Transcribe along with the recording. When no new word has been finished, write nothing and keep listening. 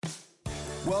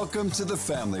Welcome to the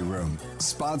Family Room,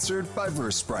 sponsored by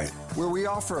Versprite, where we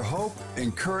offer hope,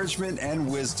 encouragement, and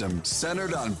wisdom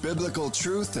centered on biblical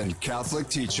truth and Catholic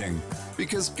teaching,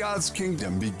 because God's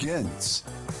kingdom begins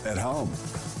at home.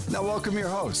 Now welcome your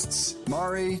hosts,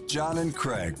 Mari, John, and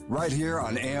Craig, right here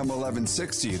on AM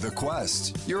 1160, The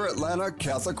Quest, your Atlanta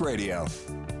Catholic radio.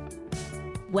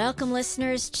 Welcome,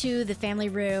 listeners, to the Family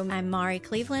Room. I'm Mari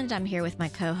Cleveland. I'm here with my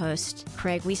co-host,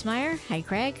 Craig Wiesmeyer. Hi,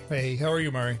 Craig. Hey, how are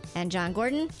you, Mari? And John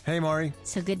Gordon. Hey, Mari.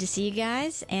 So good to see you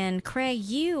guys. And Craig,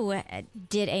 you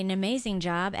did an amazing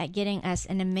job at getting us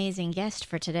an amazing guest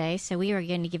for today. So we are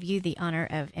going to give you the honor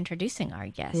of introducing our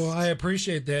guest. Well, I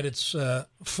appreciate that. It's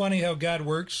funny how God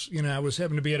works. You know, I was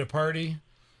having to be at a party,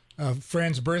 a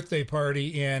friend's birthday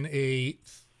party, and a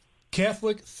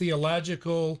Catholic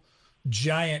theological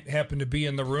giant happened to be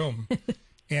in the room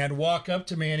and walk up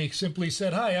to me, and he simply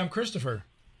said, "Hi, I'm Christopher."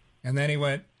 And then he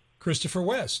went, "Christopher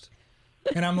West."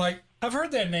 And I'm like, I've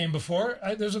heard that name before.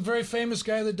 There's a very famous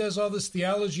guy that does all this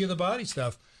theology of the body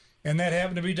stuff. And that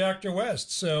happened to be Dr.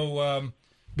 West. So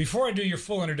before I do your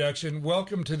full introduction,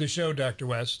 welcome to the show, Dr.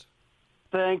 West.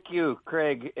 Thank you,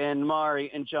 Craig and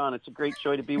Mari and John. It's a great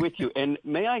joy to be with you. And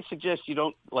may I suggest you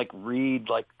don't read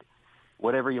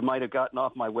whatever you might have gotten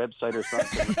off my website or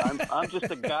something. I'm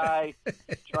just a guy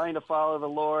trying to follow the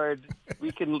Lord.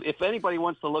 We can, if anybody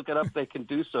wants to look it up, they can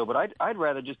do so. But I'd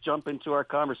rather just jump into our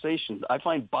conversation. I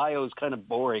find bios kind of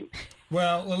boring.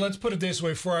 Well, let's put it this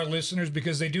way for our listeners,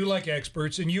 because they do like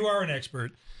experts, and you are an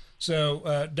expert.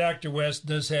 So Dr. West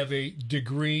does have a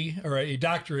degree or a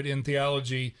doctorate in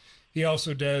theology. He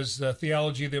also does the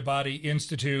Theology of the Body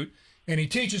Institute, and he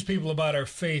teaches people about our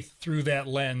faith through that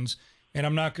lens. And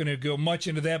I'm not going to go much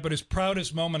into that, but his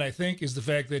proudest moment, I think, is the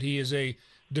fact that he is a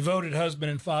devoted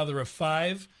husband and father of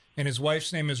 5, and his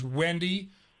wife's name is Wendy,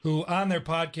 who on their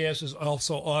podcast is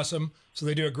also awesome. So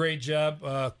they do a great job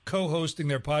co-hosting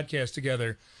their podcast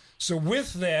together. So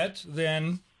with that,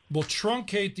 then, we'll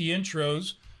truncate the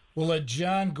intros. We'll let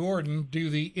John Gordon do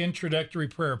the introductory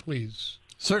prayer, please.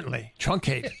 Certainly.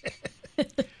 Truncate.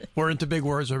 We're into big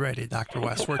words already, Dr.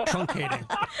 West. We're truncating.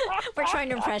 We're trying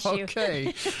to impress you.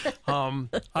 Okay. All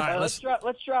right, let's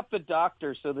drop the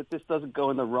doctor so that this doesn't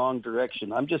go in the wrong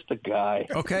direction. I'm just a guy.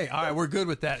 Okay. All right. We're good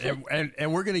with that.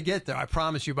 And we're going to get there. I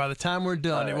promise you, by the time we're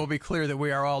done, it will be clear that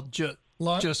we are all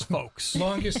just folks.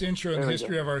 Longest intro in the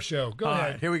history of our show. Go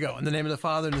ahead. Right, here we go. In the name of the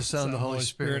Father, and the Son, and the Holy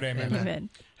Spirit. Amen. Amen.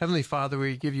 Heavenly Father,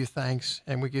 we give you thanks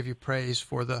and we give you praise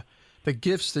for the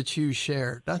gifts that you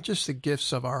share, not just the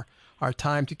gifts of our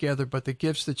time together, but the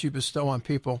gifts that you bestow on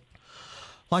people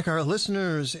like our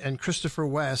listeners and Christopher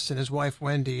West and his wife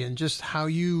Wendy, and just how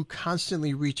you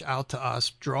constantly reach out to us,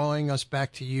 drawing us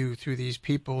back to you through these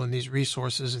people and these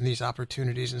resources and these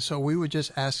opportunities. And so we would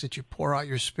just ask that you pour out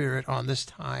your Spirit on this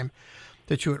time,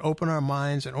 that you would open our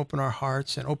minds and open our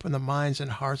hearts and open the minds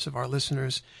and hearts of our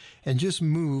listeners, and just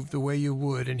move the way you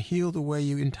would and heal the way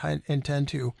you intend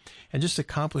to, and just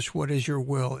accomplish what is your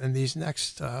will in these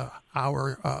next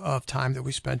hour of time that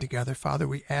we spend together. Father,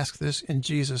 we ask this in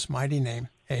Jesus' mighty name.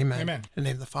 Amen. Amen. In the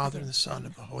name of the Father, and the Son,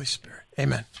 and the Holy Spirit.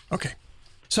 Amen. Okay.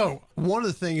 So one of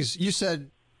the things you said,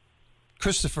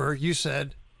 Christopher, you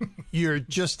said you're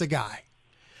just a guy.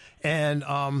 And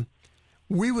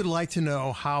we would like to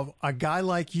know how a guy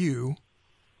like you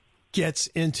gets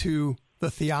into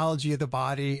the theology of the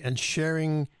body and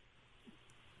sharing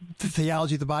the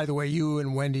theology of the body the way you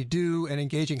and Wendy do, and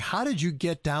engaging. How did you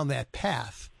get down that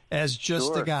path as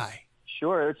just a guy?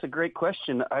 Sure, it's a great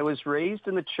question. I was raised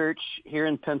in the church here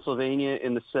in Pennsylvania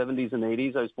in the 70s and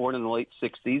 80s. I was born in the late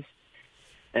 60s.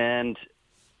 And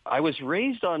I was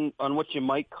raised on what you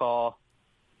might call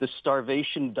the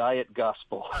starvation diet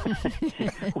gospel.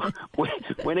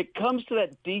 When it comes to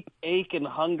that deep ache and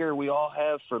hunger we all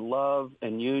have for love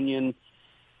and union,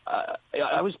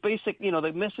 I was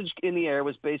the message in the air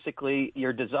was basically,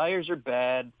 your desires are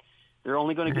bad. They're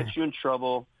only going to get you in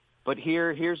trouble. But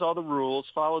here's all the rules.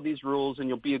 Follow these rules, and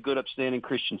you'll be a good, upstanding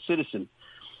Christian citizen.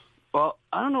 Well,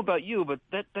 I don't know about you, but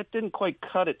that didn't quite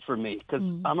cut it for me, because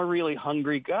I'm a really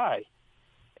hungry guy.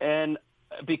 And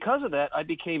because of that, I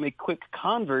became a quick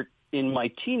convert in my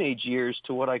teenage years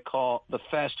to what I call the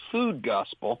fast food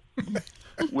gospel,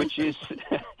 which is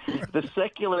the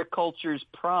secular culture's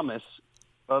promise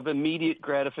of immediate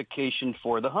gratification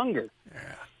for the hunger. Yeah.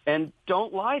 And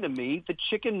don't lie to me, the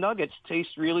chicken nuggets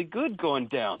taste really good going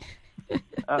down.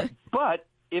 But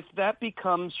if that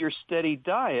becomes your steady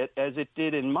diet, as it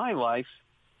did in my life,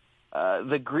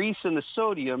 the grease and the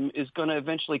sodium is going to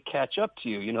eventually catch up to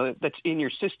you. You know, that's in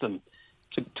your system,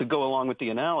 to go along with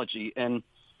the analogy. And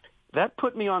that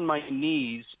put me on my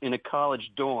knees in a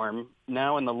college dorm,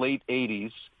 now in the late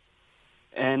 80s,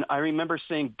 And I remember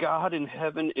saying, God in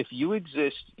heaven, if you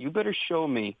exist, you better show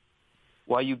me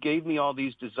why you gave me all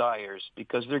these desires,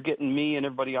 because they're getting me and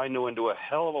everybody I know into a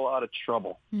hell of a lot of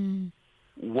trouble.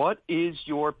 What is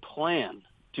your plan?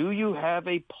 Do you have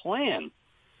a plan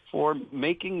for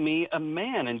making me a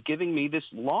man and giving me this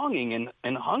longing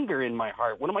and hunger in my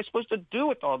heart? What am I supposed to do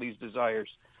with all these desires?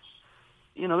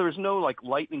 There was no like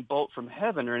lightning bolt from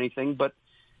heaven or anything, but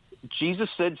Jesus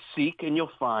said, seek and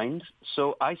you'll find.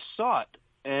 So I sought.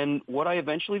 And what I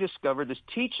eventually discovered, this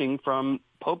teaching from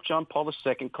Pope John Paul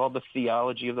II called the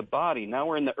Theology of the Body. Now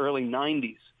we're in the early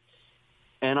 90s.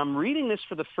 And I'm reading this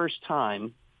for the first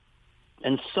time,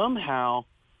 and somehow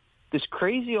this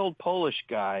crazy old Polish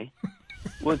guy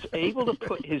was able to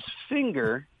put his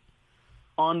finger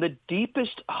on the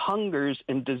deepest hungers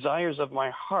and desires of my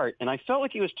heart. And I felt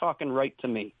like he was talking right to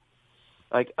me.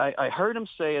 Like I heard him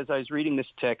say as I was reading this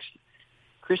text,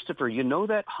 Christopher, you know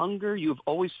that hunger you've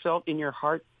always felt in your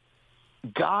heart?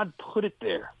 God put it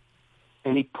there,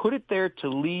 and he put it there to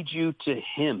lead you to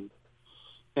him.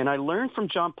 And I learned from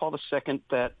John Paul II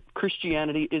that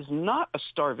Christianity is not a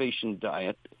starvation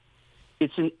diet.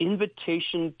 It's an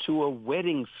invitation to a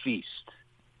wedding feast.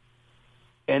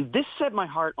 And this set my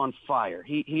heart on fire.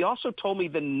 He also told me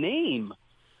the name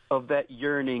of that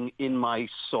yearning in my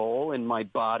soul, in my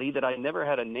body, that I never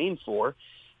had a name for.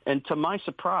 And to my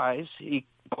surprise,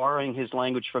 borrowing his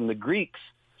language from the Greeks,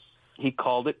 he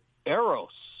called it eros,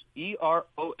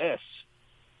 E-R-O-S.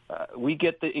 We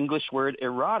get the English word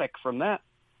erotic from that,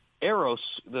 eros,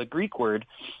 the Greek word.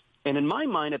 And in my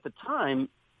mind at the time,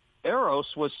 eros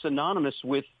was synonymous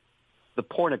with the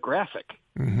pornographic.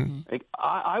 Like,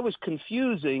 I was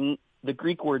confusing the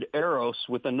Greek word eros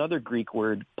with another Greek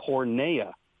word,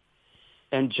 porneia.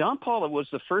 And John Paul was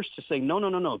the first to say,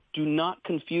 no, do not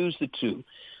confuse the two.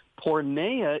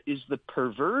 Porneia is the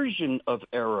perversion of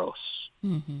eros.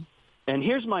 And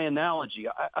here's my analogy.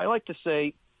 I like to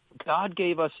say God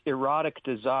gave us erotic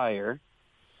desire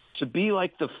to be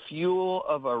like the fuel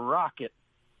of a rocket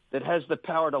that has the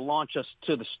power to launch us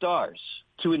to the stars,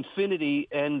 to infinity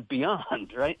and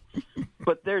beyond, right?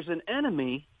 But there's an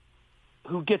enemy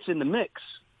who gets in the mix,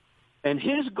 and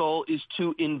his goal is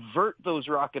to invert those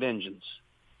rocket engines.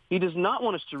 He does not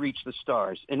want us to reach the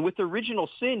stars. And with original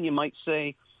sin, you might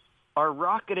say, our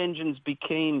rocket engines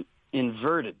became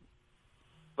inverted.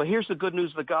 But here's the good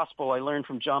news of the gospel I learned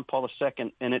from John Paul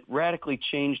II, and it radically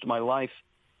changed my life.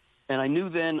 And I knew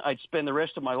then I'd spend the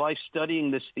rest of my life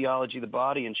studying this theology of the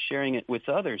body and sharing it with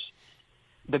others.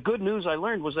 The good news I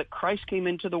learned was that Christ came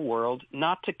into the world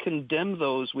not to condemn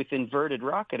those with inverted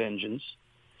rocket engines.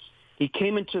 He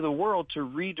came into the world to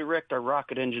redirect our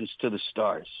rocket engines to the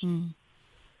stars.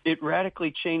 It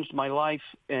radically changed my life,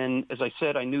 and as I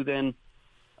said, I knew then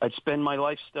I'd spend my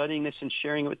life studying this and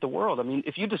sharing it with the world. I mean,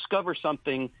 if you discover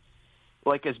something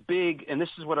like as big, and this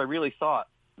is what I really thought,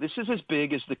 this is as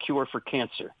big as the cure for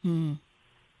cancer.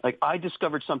 Like, I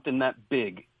discovered something that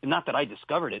big. Not that I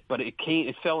discovered it, but it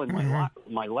fell in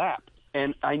my lap.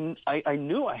 And I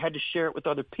knew I had to share it with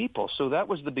other people. So that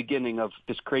was the beginning of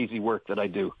this crazy work that I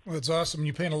do. Well, it's awesome.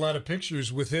 You paint a lot of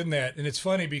pictures within that. And it's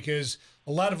funny because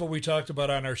a lot of what we talked about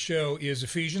on our show is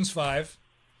Ephesians 5,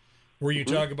 where you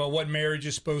talk about what marriage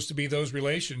is supposed to be, those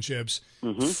relationships,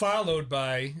 followed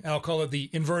by, I'll call it the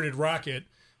inverted rocket,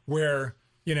 where,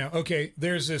 okay,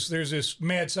 there's this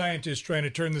mad scientist trying to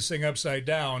turn this thing upside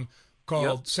down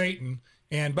called Satan.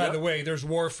 And by the way, there's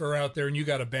warfare out there and you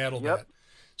got to battle that.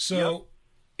 So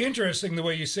interesting the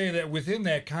way you say that within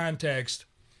that context.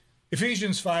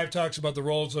 Ephesians 5 talks about the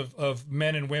roles of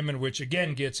men and women, which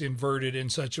again gets inverted in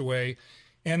such a way.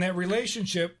 And that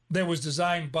relationship that was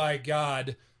designed by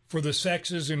God for the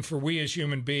sexes and for we as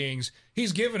human beings,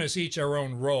 he's given us each our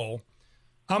own role.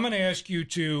 I'm going to ask you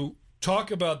to talk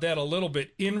about that a little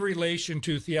bit in relation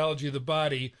to theology of the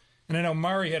body. And I know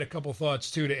Mari had a couple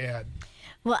thoughts too to add.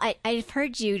 Well, I've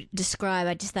heard you describe,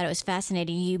 I just thought it was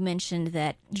fascinating. You mentioned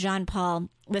that John Paul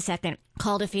II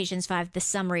called Ephesians 5 the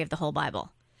summary of the whole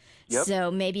Bible.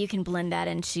 So maybe you can blend that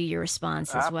into your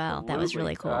response as well. That was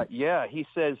really cool. He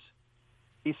says,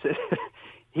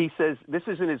 this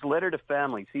is in his letter to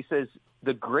families. He says,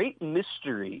 the great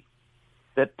mystery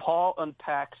that Paul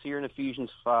unpacks here in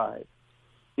Ephesians 5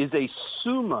 is a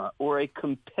summa or a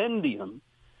compendium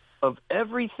of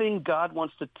everything God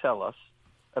wants to tell us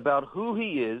about who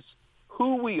he is,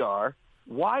 who we are,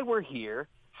 why we're here,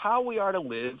 how we are to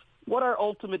live, what our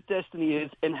ultimate destiny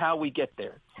is, and how we get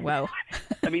there. Wow.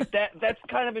 I mean, that's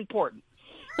kind of important.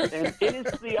 And in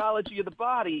his theology of the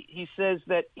body, he says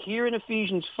that here in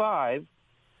Ephesians 5,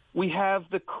 we have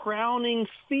the crowning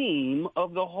theme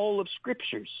of the whole of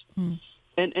Scriptures.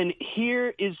 And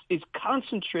here is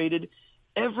concentrated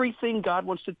everything God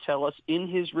wants to tell us in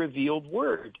his revealed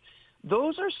word.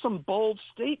 Those are some bold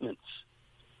statements.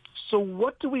 So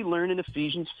what do we learn in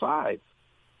Ephesians 5?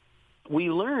 We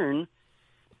learn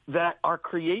that our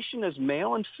creation as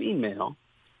male and female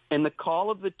and the call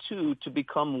of the two to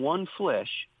become one flesh,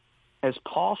 as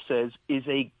Paul says, is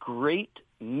a great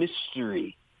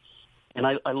mystery. And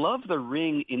I love the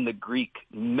ring in the Greek,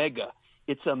 mega.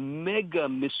 It's a mega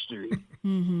mystery.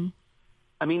 Mm-hmm.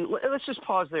 I mean, let's just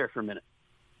pause there for a minute.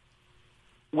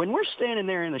 When we're standing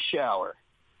there in the shower,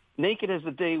 naked as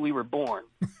the day we were born,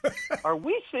 are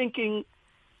we thinking,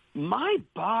 my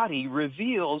body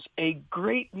reveals a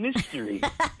great mystery?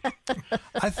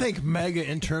 I think mega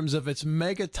in terms of it's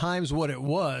mega times what it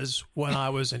was when I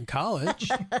was in college.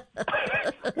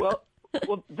 Well,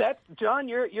 that, John,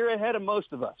 you're ahead of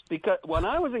most of us, because when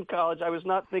I was in college, I was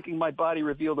not thinking my body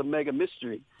revealed a mega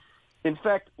mystery. In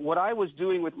fact, what I was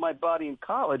doing with my body in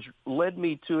college led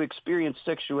me to experience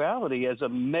sexuality as a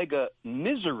mega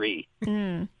misery.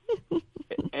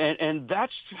 And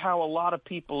that's how a lot of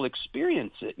people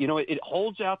experience it. You know, it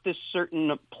holds out this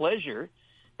certain pleasure,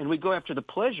 and we go after the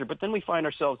pleasure, but then we find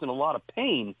ourselves in a lot of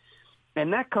pain.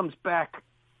 And that comes back,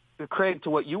 Craig, to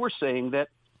what you were saying, that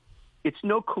it's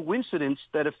no coincidence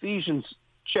that Ephesians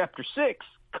chapter 6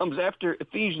 comes after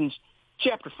Ephesians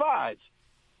chapter 5.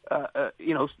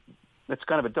 You know, that's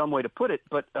kind of a dumb way to put it,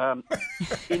 but the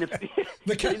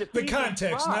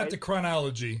context, 5, not the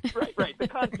chronology. Right, the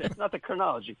context, not the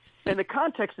chronology. And the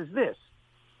context is this.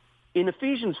 In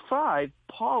Ephesians 5,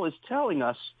 Paul is telling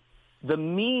us the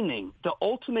meaning, the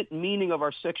ultimate meaning of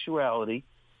our sexuality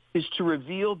is to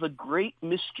reveal the great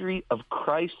mystery of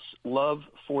Christ's love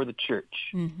for the church.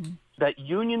 Mm-hmm. That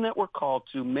union that we're called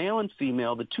to, male and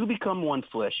female, the two become one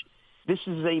flesh. This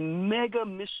is a mega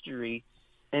mystery,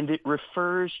 and it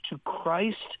refers to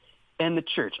Christ and the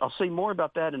church. I'll say more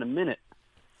about that in a minute.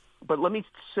 But let me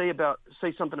say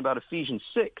something about Ephesians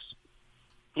 6.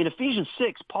 In Ephesians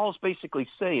 6, Paul's basically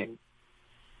saying,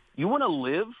 you want to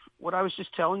live what I was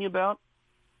just telling you about,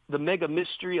 the mega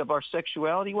mystery of our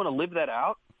sexuality? You want to live that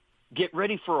out? Get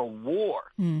ready for a war.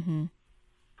 Mm-hmm.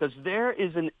 Because there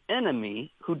is an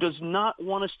enemy who does not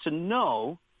want us to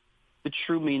know the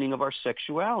true meaning of our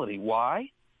sexuality.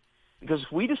 Why? Because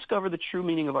if we discover the true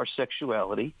meaning of our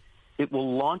sexuality, it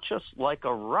will launch us like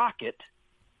a rocket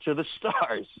to the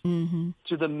stars,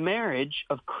 to the marriage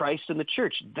of Christ and the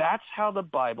church. That's how the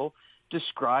Bible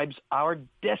describes our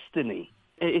destiny.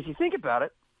 If you think about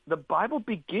it, the Bible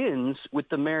begins with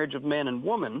the marriage of man and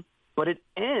woman, but it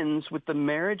ends with the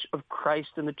marriage of Christ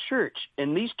and the church.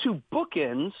 And these two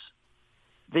bookends,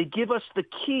 they give us the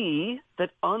key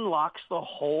that unlocks the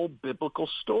whole biblical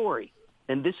story.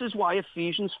 And this is why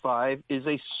Ephesians 5 is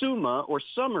a summa or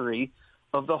summary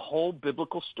of the whole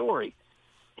biblical story.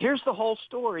 Here's the whole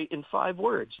story in 5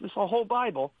 words. This whole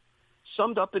Bible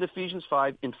summed up in Ephesians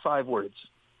 5 in 5 words.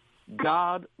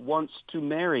 God wants to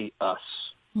marry us.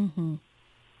 Mm-hmm.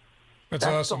 That's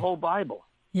awesome. The whole Bible.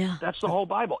 Yeah. That's the whole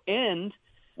Bible. And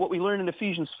what we learn in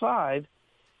Ephesians 5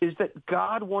 is that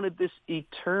God wanted this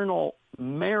eternal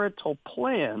marital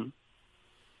plan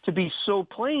to be so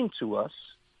plain to us,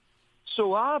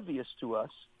 so obvious to us,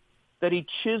 that he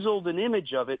chiseled an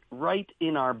image of it right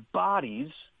in our bodies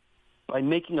by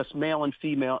making us male and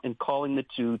female and calling the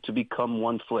two to become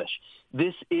one flesh.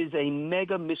 This is a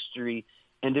mega mystery,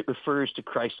 and it refers to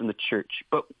Christ and the church.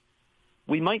 But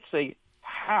we might say,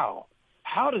 how?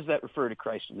 How does that refer to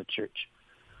Christ and the church?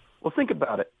 Well, think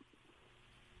about it.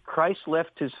 Christ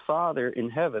left his Father in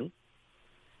heaven.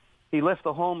 He left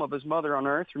the home of his mother on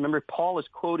earth. Remember, Paul is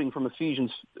quoting from in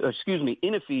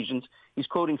Ephesians, he's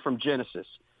quoting from Genesis.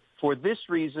 For this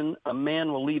reason, a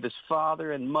man will leave his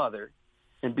father and mother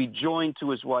and be joined to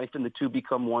his wife, and the two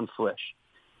become one flesh.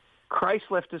 Christ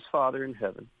left his Father in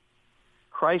heaven.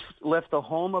 Christ left the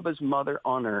home of his mother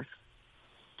on earth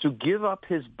to give up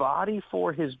his body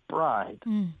for his bride,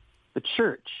 the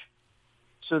church,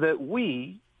 so that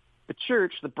we, the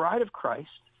church, the bride of Christ,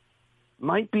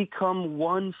 might become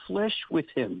one flesh with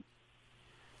him.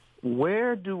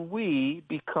 Where do we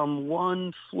become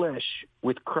one flesh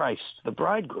with Christ, the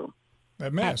bridegroom?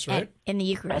 At Mass, right? In the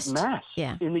Eucharist. At Mass,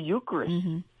 yeah. In the Eucharist.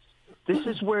 Mm-hmm. This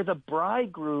is where the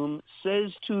bridegroom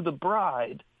says to the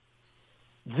bride,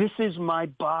 this is my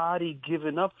body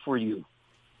given up for you.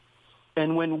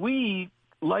 And when we,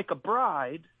 like a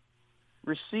bride,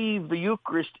 receive the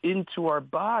Eucharist into our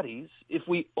bodies, if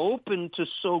we open to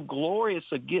so glorious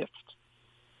a gift,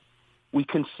 we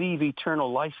conceive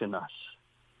eternal life in us.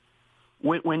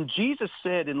 When Jesus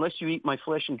said, unless you eat my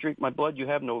flesh and drink my blood, you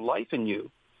have no life in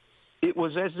you, it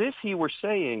was as if he were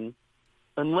saying,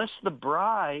 unless the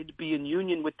bride be in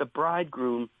union with the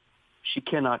bridegroom, she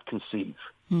cannot conceive.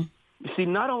 You see,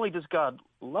 not only does God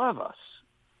love us,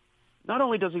 not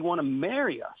only does he want to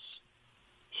marry us,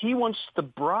 he wants the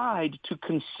bride to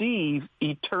conceive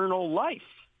eternal life.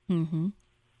 Mm-hmm.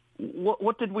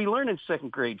 What did we learn in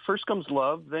second grade? First comes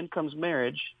love, then comes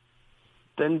marriage,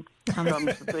 then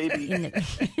comes the baby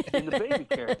in the baby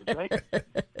carriage, right?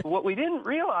 What we didn't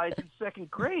realize in second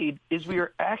grade is we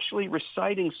are actually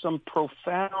reciting some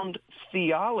profound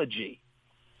theology.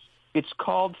 It's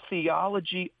called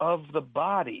theology of the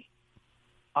body.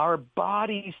 Our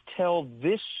bodies tell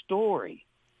this story.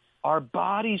 Our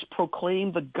bodies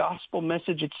proclaim the gospel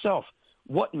message itself.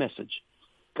 What message?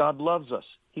 God loves us.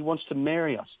 He wants to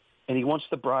marry us, and he wants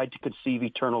the bride to conceive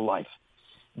eternal life.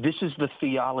 This is the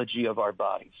theology of our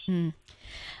bodies.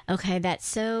 Okay, that's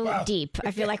so deep.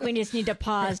 I feel like we just need to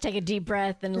pause, take a deep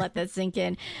breath, and let that sink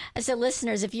in. So,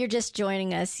 listeners, if you're just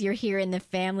joining us, you're here in the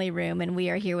family room, and we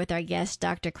are here with our guest,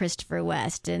 Dr. Christopher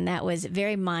West, and that was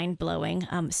very mind-blowing.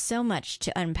 So much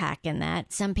to unpack in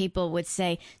that. Some people would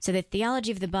say, so the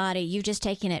theology of the body, you've just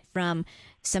taken it from,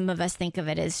 some of us think of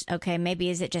it as, okay,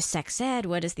 maybe is it just sex ed?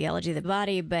 What is theology of the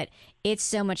body? But it's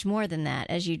so much more than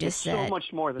that, as you just said. It's so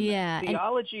much more than that.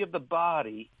 Theology of the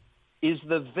body is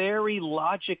the very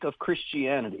logic of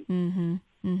Christianity.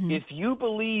 If you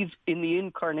believe in the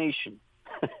incarnation,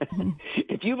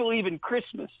 if you believe in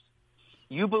Christmas,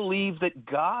 you believe that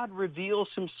God reveals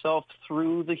himself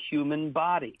through the human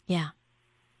body. Yeah.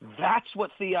 That's what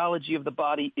theology of the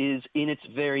body is in its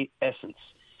very essence.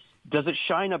 Does it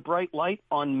shine a bright light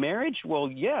on marriage? Well,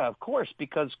 yeah, of course,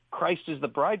 because Christ is the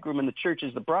bridegroom and the church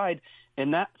is the bride,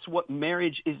 and that's what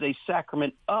marriage is a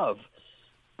sacrament of.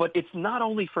 But it's not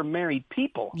only for married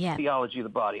people, theology of the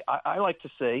body. I like to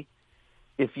say,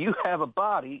 if you have a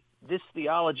body, this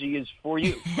theology is for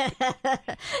you.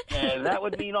 And that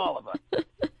would mean all of us.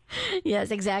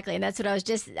 Yes, exactly. And that's what I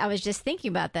was just thinking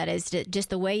about, that is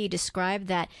just the way you described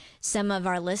that. Some of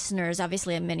our listeners,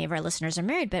 obviously many of our listeners are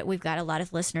married, but we've got a lot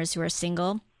of listeners who are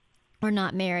single or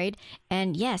not married.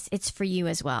 And yes, it's for you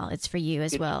as well. It's for you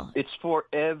as well. It's for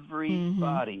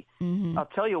everybody. I'll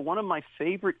tell you, one of my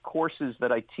favorite courses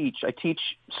that I teach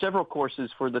several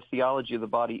courses for the Theology of the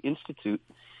Body Institute.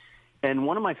 And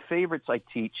one of my favorites I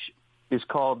teach is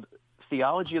called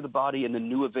Theology of the Body and the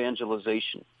New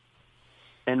Evangelization.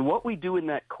 And what we do in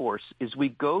that course is we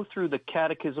go through the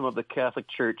Catechism of the Catholic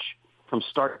Church from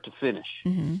start to finish.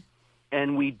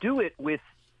 And we do it with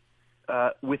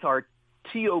our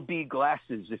TOB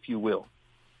glasses, if you will,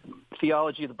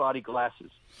 Theology of the Body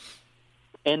glasses.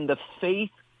 And the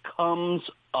faith comes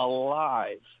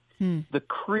alive. The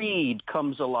creed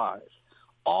comes alive.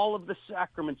 All of the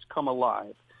sacraments come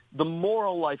alive. The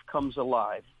moral life comes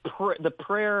alive. The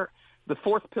prayer, the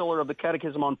fourth pillar of the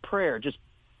Catechism on prayer, just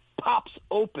pops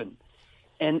open.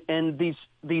 And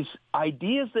these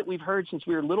ideas that we've heard since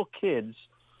we were little kids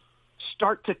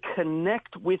start to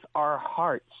connect with our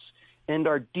hearts and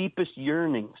our deepest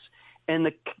yearnings. And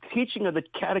the teaching of the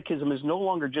Catechism is no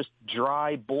longer just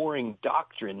dry, boring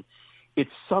doctrine. It's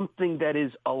something that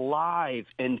is alive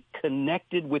and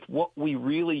connected with what we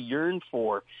really yearn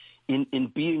for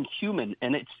in being human.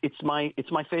 And it's my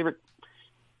favorite.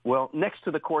 Well, next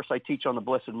to the course I teach on the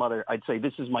Blessed Mother, I'd say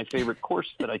this is my favorite course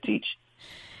that I teach.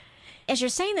 As you're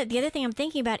saying that, the other thing I'm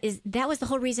thinking about is that was the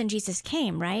whole reason Jesus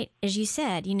came, right? As you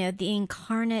said, the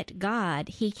incarnate God,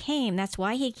 he came. That's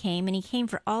why he came, and he came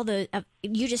for all the.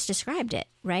 You just described it,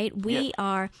 right? We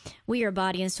are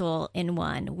body and soul in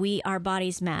one. Our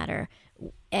bodies matter,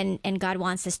 and God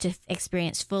wants us to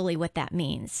experience fully what that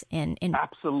means.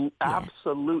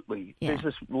 Absolutely. Yeah. There's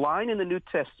this line in the New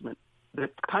Testament that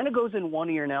kind of goes in one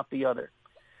ear and out the other,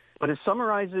 but it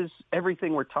summarizes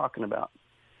everything we're talking about.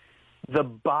 The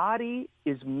body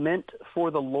is meant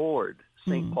for the Lord,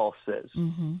 St. Paul says.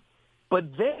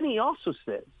 But then he also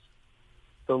says,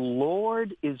 the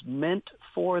Lord is meant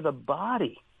for the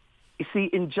body. You see,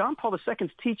 in John Paul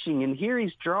II's teaching, and here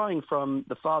he's drawing from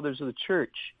the fathers of the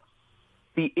church,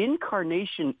 the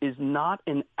incarnation is not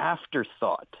an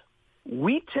afterthought.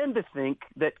 We tend to think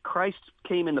that Christ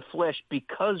came in the flesh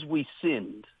because we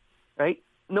sinned, right?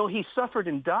 No, he suffered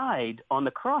and died on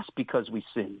the cross because we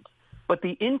sinned. But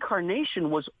the incarnation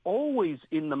was always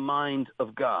in the mind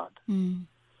of God,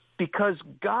 because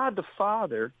God the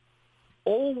Father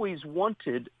always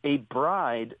wanted a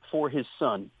bride for his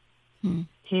Son.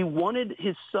 He wanted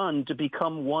his Son to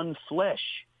become one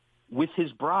flesh with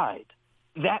his bride.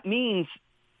 That means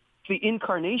the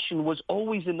incarnation was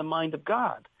always in the mind of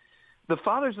God. The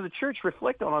fathers of the church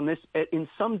reflect on this in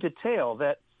some detail,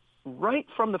 that right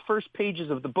from the first pages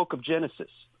of the book of Genesis,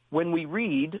 when we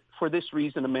read, for this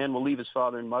reason a man will leave his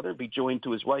father and mother, be joined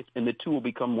to his wife, and the two will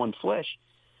become one flesh,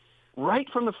 right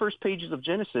from the first pages of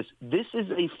Genesis, this is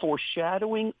a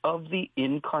foreshadowing of the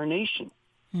incarnation.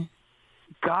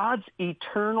 God's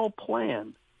eternal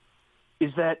plan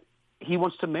is that he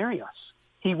wants to marry us.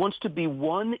 He wants to be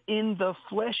one in the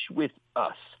flesh with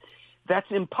us. That's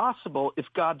impossible if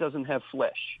God doesn't have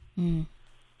flesh.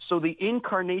 So the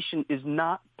incarnation is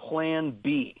not plan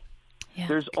B. Yeah.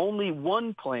 There's only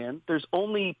one plan. There's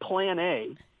only plan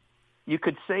A. You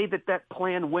could say that that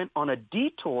plan went on a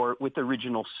detour with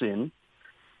original sin.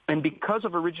 And because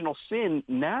of original sin,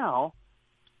 now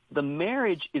the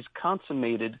marriage is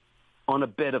consummated on a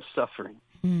bed of suffering.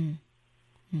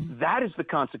 That is the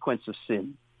consequence of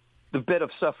sin, the bed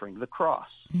of suffering, the cross.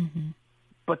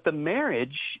 But the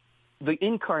marriage, the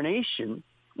incarnation,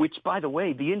 which, by the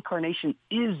way, the incarnation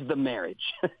is the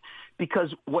marriage.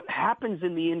 Because what happens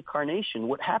in the incarnation,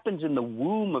 what happens in the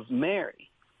womb of Mary,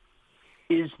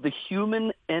 is the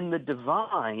human and the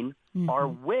divine are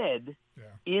wed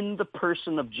in the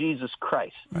person of Jesus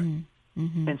Christ.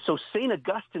 And so St.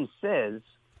 Augustine says,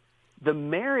 the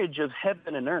marriage of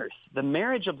heaven and earth, the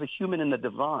marriage of the human and the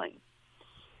divine,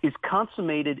 is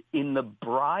consummated in the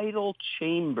bridal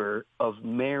chamber of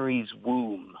Mary's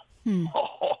womb.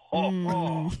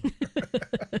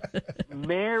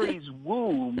 Mary's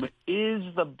womb is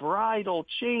the bridal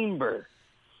chamber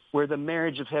where the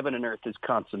marriage of heaven and earth is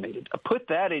consummated. Put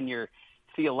that in your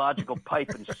theological pipe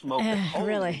and smoke it. Holy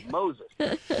really? Moses.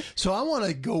 So I want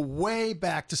to go way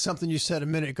back to something you said a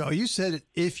minute ago. You said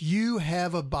if you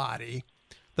have a body,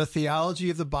 the theology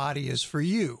of the body is for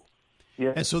you.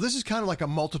 Yeah. And so this is kind of like a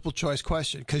multiple choice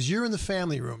question because you're in the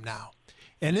family room now.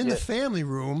 And in the family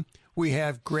room, we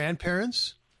have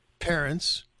grandparents,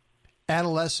 parents,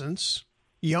 adolescents,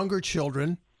 younger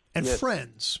children, and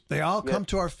friends. They all come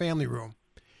to our family room.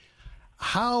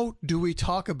 How do we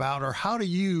talk about, or how do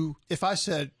you, if I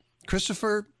said,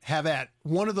 Christopher, have at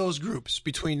one of those groups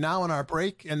between now and our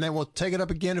break, and then we'll take it up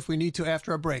again if we need to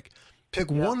after our break. Pick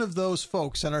one of those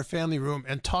folks in our family room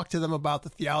and talk to them about the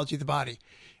theology of the body.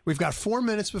 We've got 4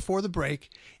 minutes before the break,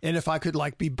 and if I could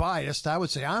be biased, I would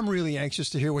say I'm really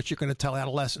anxious to hear what you're going to tell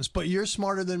adolescents. But you're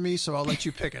smarter than me, so I'll let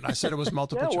you pick it. I said it was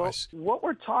multiple choice. What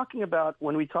we're talking about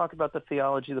when we talk about the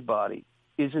theology of the body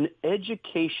is an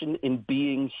education in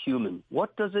being human.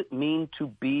 What does it mean to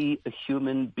be a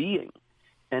human being?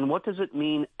 And what does it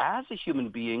mean as a human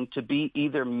being to be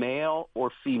either male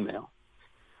or female?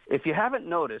 If you haven't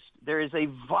noticed, there is a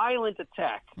violent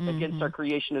attack against our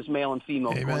creation as male and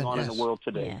female going on in the world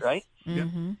today, right?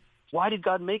 Why did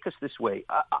God make us this way?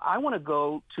 I want to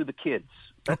go to the kids.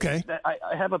 Okay.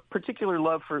 I have a particular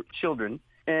love for children,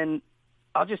 and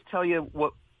I'll just tell you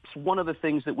what's one of the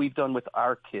things that we've done with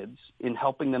our kids in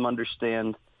helping them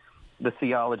understand the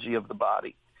theology of the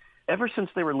body. Ever since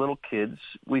they were little kids,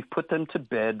 we've put them to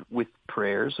bed with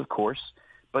prayers, of course,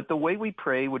 but the way we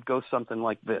pray would go something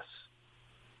like this.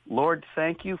 Lord,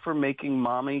 thank you for making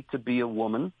mommy to be a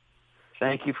woman.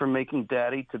 Thank you for making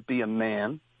daddy to be a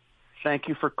man. Thank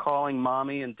you for calling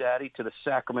mommy and daddy to the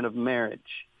sacrament of marriage.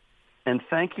 And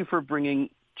thank you for bringing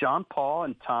John Paul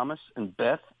and Thomas and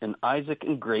Beth and Isaac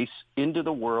and Grace into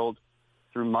the world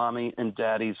through mommy and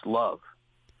daddy's love.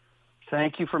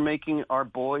 Thank you for making our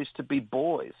boys to be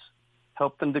boys.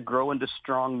 Help them to grow into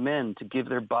strong men, to give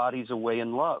their bodies away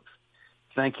in love.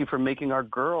 Thank you for making our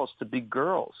girls to be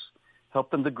girls. Help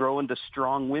them to grow into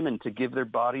strong women, to give their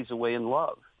bodies away in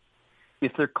love.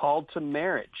 If they're called to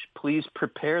marriage, please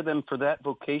prepare them for that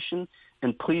vocation,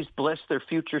 and please bless their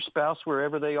future spouse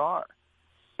wherever they are.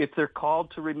 If they're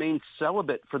called to remain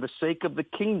celibate for the sake of the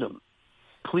kingdom,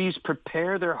 please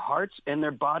prepare their hearts and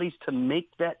their bodies to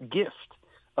make that gift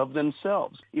of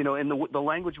themselves. You know, in the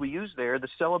language we use there, the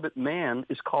celibate man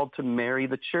is called to marry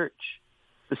the church.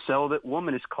 The celibate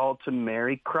woman is called to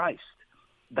marry Christ.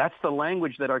 That's the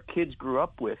language that our kids grew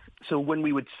up with. So when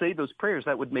we would say those prayers,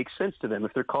 that would make sense to them.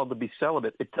 If they're called to be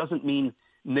celibate, it doesn't mean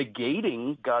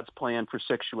negating God's plan for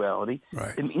sexuality.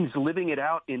 Right. It means living it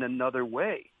out in another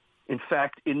way. In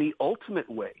fact, in the ultimate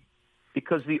way,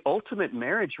 because the ultimate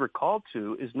marriage we're called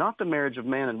to is not the marriage of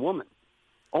man and woman.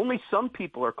 Only some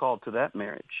people are called to that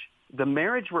marriage. The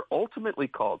marriage we're ultimately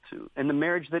called to, and the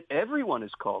marriage that everyone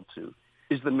is called to,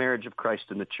 is the marriage of Christ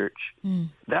and the church.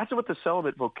 That's what the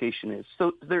celibate vocation is.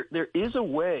 So there is a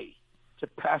way to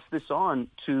pass this on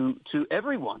to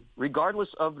everyone, regardless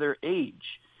of their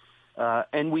age.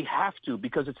 And we have to,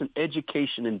 because it's an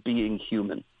education in being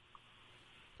human.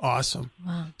 Awesome.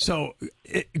 Wow. So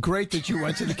great that you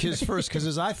went to the kids first, because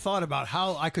as I thought about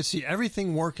how I could see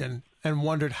everything working and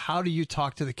wondered, how do you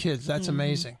talk to the kids? That's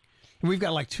amazing. And we've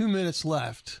got 2 minutes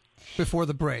left before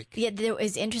the break. Yeah, it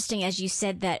was interesting as you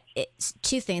said that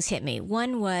two things hit me.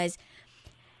 One was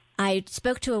I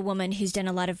spoke to a woman who's done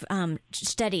a lot of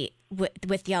study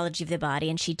with theology of the body,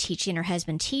 and she teaches, and her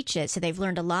husband teach it. So they've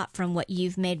learned a lot from what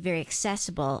you've made very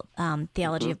accessible,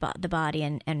 theology of the body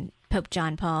and St. Pope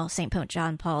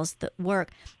John Paul's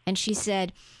work. And she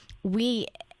said, we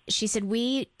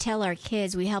tell our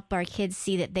kids, we help our kids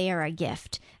see that they are a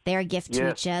gift. They are a gift to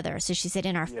each other. So she said,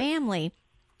 in our family,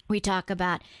 we talk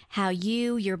about how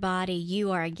your body,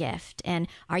 you are a gift. And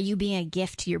are you being a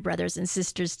gift to your brothers and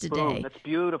sisters today? Boom, that's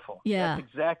beautiful. Yeah. That's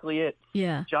exactly it.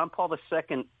 Yeah. John Paul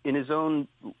II, in his own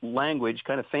language,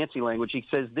 kind of fancy language, he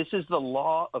says, this is the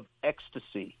law of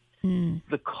ecstasy.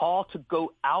 The call to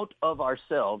go out of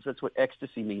ourselves, that's what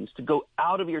ecstasy means, to go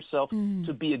out of yourself,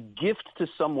 to be a gift to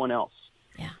someone else.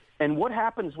 Yeah. And what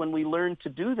happens when we learn to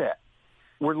do that?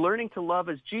 We're learning to love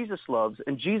as Jesus loves,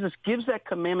 and Jesus gives that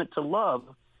commandment to love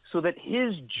so that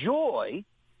his joy,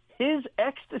 his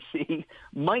ecstasy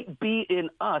might be in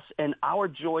us and our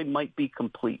joy might be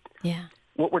complete. Yeah.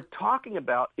 What we're talking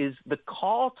about is the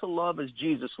call to love as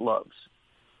Jesus loves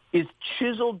is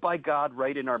chiseled by God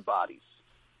right in our bodies.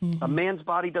 A man's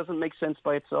body doesn't make sense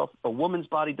by itself. A woman's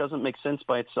body doesn't make sense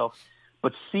by itself.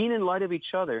 But seen in light of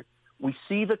each other, we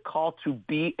see the call to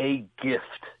be a gift.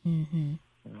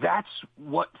 That's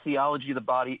what theology of the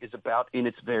body is about in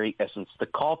its very essence. The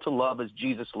call to love as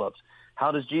Jesus loves.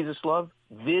 How does Jesus love?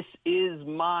 This is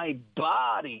my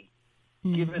body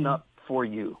given up for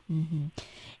you.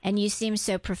 And you seem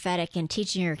so prophetic in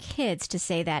teaching your kids to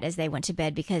say that as they went to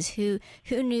bed, because who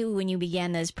knew when you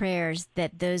began those prayers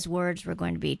that those words were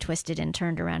going to be twisted and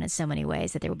turned around in so many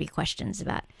ways that there would be questions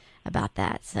about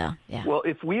that. So, yeah. Well,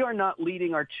 if we are not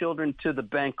leading our children to the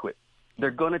banquet, they're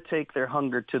going to take their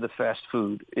hunger to the fast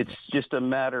food. It's just a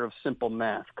matter of simple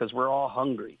math because we're all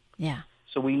hungry. Yeah.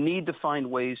 So we need to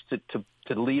find ways to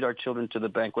lead our children to the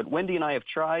banquet. Wendy and I have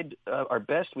tried our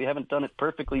best. We haven't done it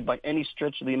perfectly by any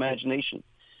stretch of the imagination.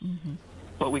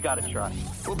 But we got to try.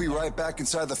 We'll be right back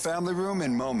inside the family room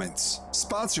in moments.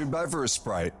 Sponsored by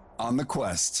Versprite on the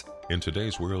Quest. In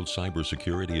today's world,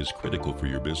 cybersecurity is critical for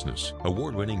your business.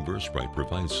 Award-winning Versprite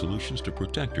provides solutions to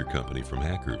protect your company from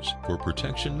hackers. For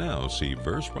protection now, see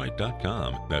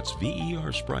Versprite.com. That's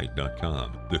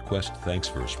Versprite.com. The Quest thanks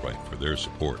Versprite for their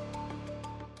support.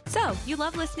 So, you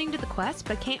love listening to The Quest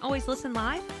but can't always listen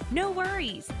live? No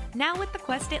worries! Now with the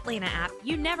Quest Atlanta app,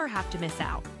 you never have to miss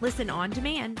out. Listen on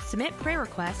demand, submit prayer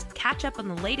requests, catch up on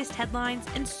the latest headlines,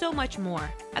 and so much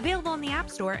more. Available on the App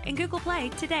Store and Google Play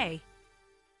today.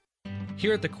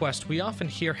 Here at The Quest, we often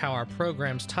hear how our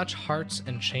programs touch hearts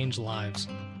and change lives.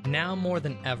 Now more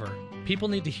than ever, people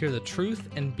need to hear the truth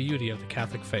and beauty of the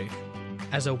Catholic faith.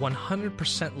 As a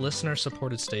 100%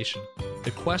 listener-supported station,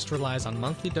 The Quest relies on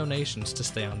monthly donations to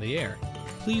stay on the air.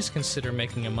 Please consider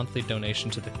making a monthly donation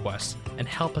to The Quest and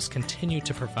help us continue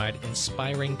to provide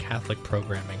inspiring Catholic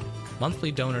programming.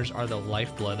 Monthly donors are the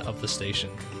lifeblood of the station.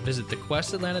 Visit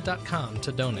thequestatlanta.com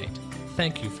to donate.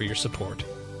 Thank you for your support.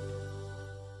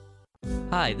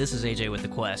 Hi, this is AJ with The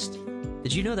Quest.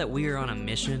 Did you know that we are on a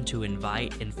mission to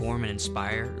invite, inform, and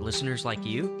inspire listeners like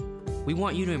you? We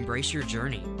want you to embrace your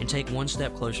journey and take one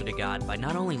step closer to God by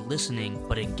not only listening,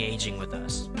 but engaging with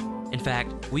us. In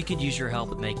fact, we could use your help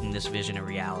with making this vision a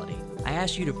reality. I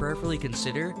ask you to prayerfully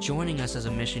consider joining us as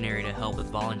a missionary to help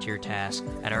with volunteer tasks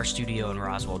at our studio in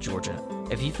Roswell, Georgia.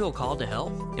 If you feel called to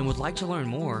help and would like to learn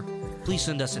more, please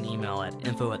send us an email at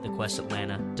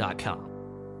info@thequestatlanta.com.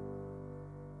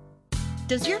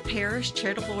 Does your parish,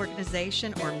 charitable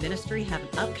organization, or ministry have an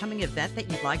upcoming event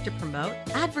that you'd like to promote?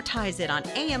 Advertise it on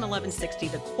AM 1160,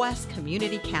 The Quest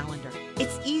Community Calendar.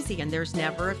 It's easy and there's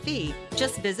never a fee.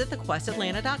 Just visit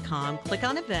thequestatlanta.com, click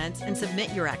on events, and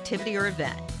submit your activity or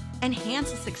event.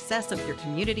 Enhance the success of your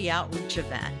community outreach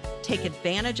event. Take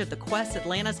advantage of the Quest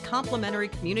Atlanta's complimentary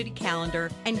community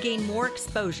calendar and gain more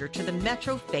exposure to the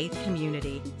Metro Faith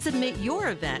community. Submit your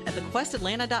event at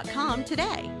thequestatlanta.com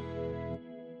today.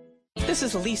 This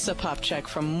is Lisa Popchak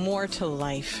from More to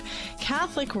Life.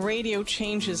 Catholic radio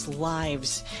changes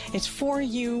lives. It's for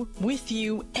you, with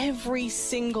you, every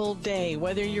single day.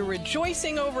 Whether you're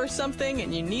rejoicing over something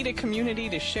and you need a community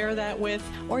to share that with,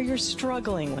 or you're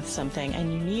struggling with something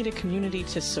and you need a community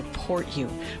to support you.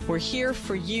 We're here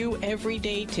for you every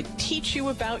day to teach you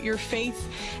about your faith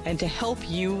and to help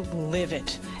you live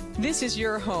it. This is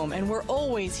your home, and we're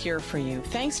always here for you.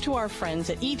 Thanks to our friends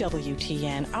at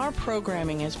EWTN, our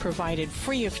programming is provided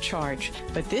free of charge,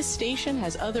 but this station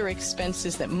has other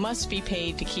expenses that must be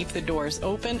paid to keep the doors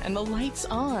open and the lights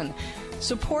on.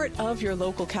 Support of your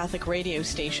local Catholic radio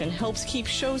station helps keep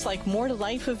shows like More to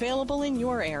Life available in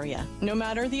your area. No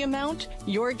matter the amount,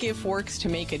 your gift works to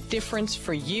make a difference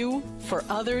for you, for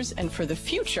others, and for the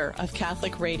future of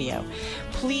Catholic radio.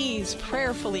 Please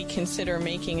prayerfully consider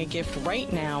making a gift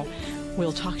right now.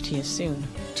 We'll talk to you soon.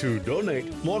 To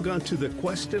donate, log on to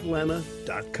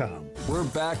thequestatlanta.com. We're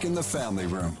back in the family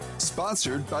room,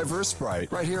 sponsored by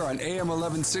VerseBrite, right here on AM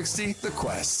 1160, The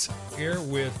Quest. Here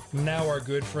with now our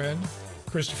good friend,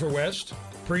 Christopher West.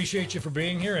 Appreciate you for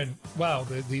being here. And wow,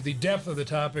 the depth of the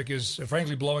topic is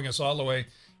frankly blowing us all away.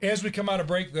 As we come out of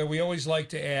break, though, we always like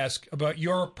to ask about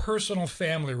your personal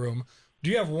family room.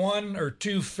 Do you have one or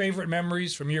two favorite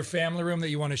memories from your family room that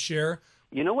you want to share?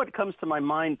 You know what comes to my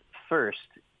mind first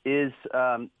is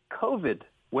COVID.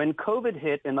 When COVID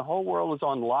hit and the whole world was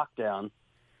on lockdown,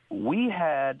 we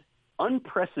had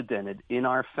unprecedented in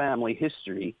our family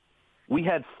history. We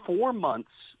had 4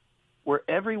 months where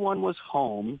everyone was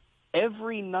home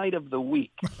every night of the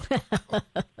week.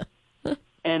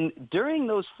 And during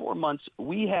those 4 months,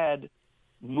 we had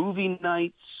movie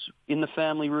nights in the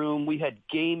family room. We had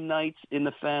game nights in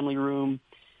the family room.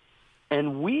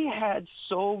 And we had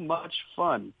so much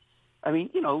fun. I mean,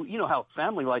 you know how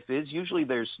family life is. Usually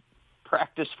there's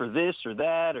practice for this or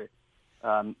that,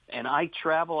 and I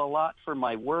travel a lot for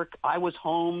my work. I was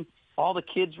home. All the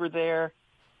kids were there.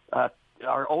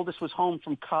 Our oldest was home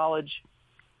from college.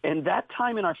 And that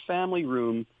time in our family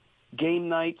room, game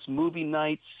nights, movie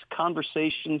nights,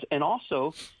 conversations, and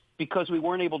also because we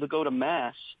weren't able to go to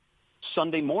Mass,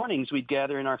 Sunday mornings we'd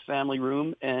gather in our family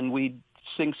room and we'd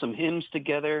sing some hymns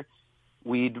together.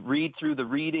 We'd read through the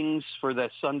readings for the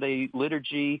Sunday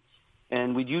liturgy,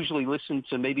 and we'd usually listen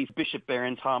to maybe Bishop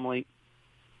Barron's homily.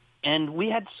 And we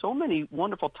had so many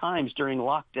wonderful times during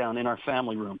lockdown in our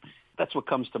family room. That's what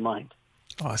comes to mind.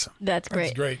 Awesome. That's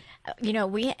great. That's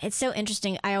great. It's so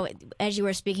interesting. As you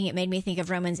were speaking, it made me think of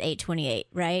Romans 8:28,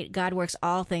 right? God works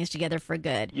all things together for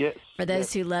good. Yes. For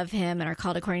those who love him and are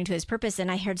called according to his purpose. And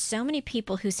I heard so many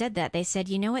people who said that. They said,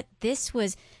 you know what? This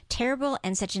was terrible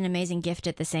and such an amazing gift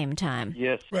at the same time.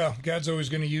 Yes. Well, God's always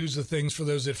going to use the things for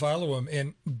those that follow him.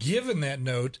 And given that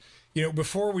note,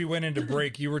 before we went into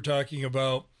break, you were talking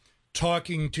about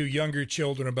talking to younger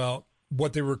children about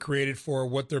what they were created for,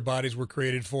 what their bodies were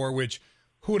created for, which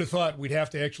who would have thought we'd have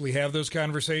to actually have those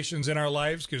conversations in our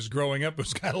lives? Because growing up, it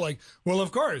was kind of like, well,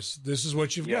 of course, this is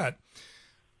what you've got.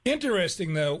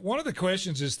 Interesting, though, one of the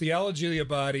questions is theology of the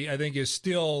body, I think, is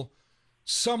still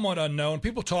somewhat unknown.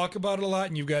 People talk about it a lot,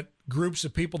 and you've got groups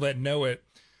of people that know it.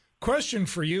 Question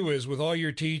for you is, with all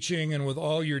your teaching and with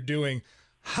all you're doing,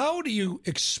 how do you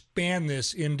expand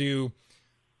this into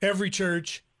every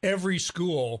church, every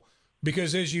school?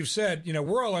 Because as you've said,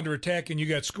 we're all under attack and you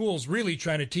got schools really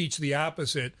trying to teach the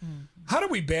opposite. Mm-hmm. How do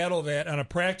we battle that on a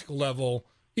practical level,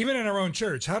 even in our own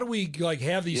church? How do we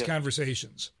have these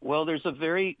conversations? Well, there's a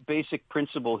very basic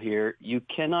principle here. You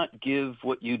cannot give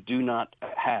what you do not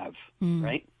have,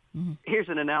 right? Mm-hmm. Here's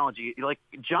an analogy. Like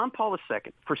John Paul II,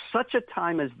 for such a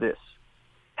time as this,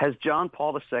 has John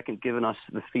Paul II given us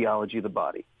the theology of the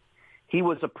body. He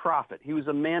was a prophet. He was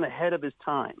a man ahead of his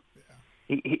time.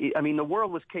 The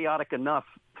world was chaotic enough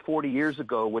 40 years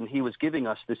ago when he was giving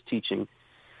us this teaching,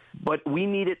 but we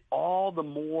need it all the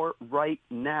more right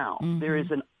now. Mm-hmm. There is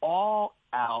an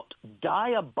all-out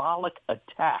diabolic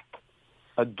attack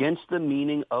against the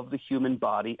meaning of the human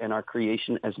body and our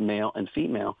creation as male and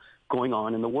female going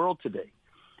on in the world today.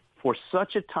 For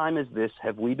such a time as this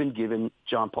have we been given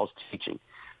John Paul's teaching.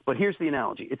 But here's the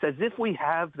analogy. It's as if we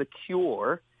have the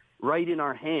cure right in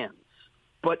our hands.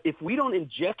 But if we don't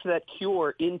inject that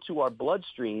cure into our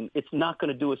bloodstream, it's not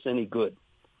going to do us any good,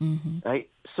 right?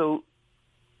 So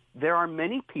there are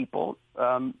many people,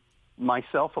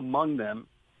 myself among them,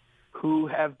 who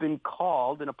have been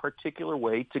called in a particular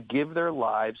way to give their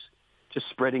lives to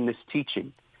spreading this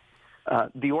teaching.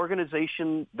 The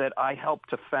organization that I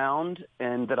helped to found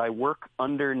and that I work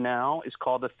under now is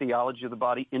called the Theology of the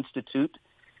Body Institute.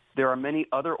 There are many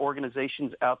other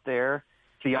organizations out there.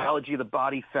 Theology of the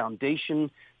Body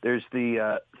Foundation. There's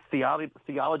the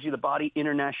Theology of the Body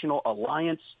International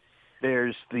Alliance.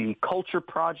 There's the Culture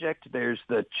Project. There's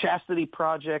the Chastity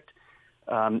Project.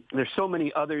 There's so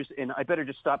many others, and I better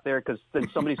just stop there because then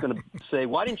somebody's going to say,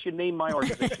 why didn't you name my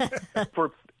organization?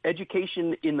 For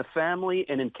education in the family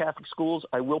and in Catholic schools,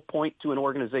 I will point to an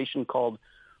organization called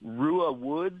Ruah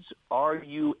Woods,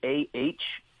 R-U-A-H,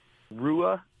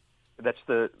 Ruah. That's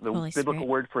the biblical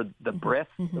word for the breath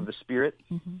of the Spirit.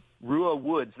 Ruah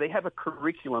Woods, they have a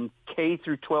curriculum, K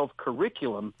through 12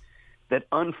 curriculum, that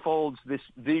unfolds this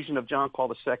vision of John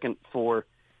Paul II for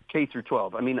K through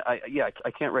 12.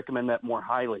 I can't recommend that more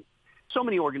highly. So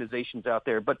many organizations out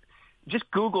there, but just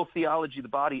Google Theology of the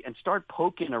Body and start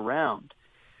poking around.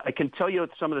 I can tell you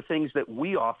some of the things that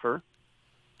we offer.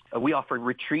 We offer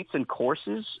retreats and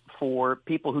courses for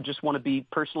people who just want to be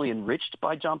personally enriched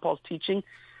by John Paul's teaching.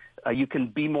 You can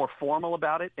be more formal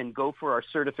about it and go for our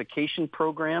certification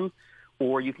program,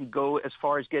 or you can go as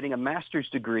far as getting a master's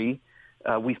degree.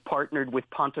 We've partnered with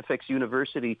Pontifex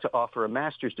University to offer a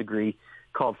master's degree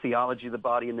called Theology of the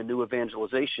Body and the New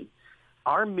Evangelization.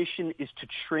 Our mission is to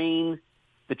train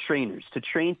the trainers, to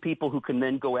train people who can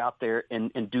then go out there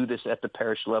and do this at the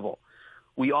parish level.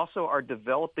 We also are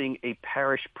developing a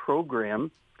parish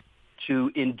program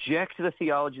to inject the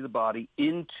theology of the body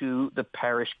into the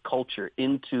parish culture,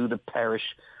 into the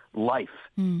parish life.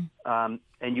 And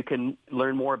you can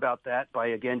learn more about that by,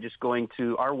 again, just going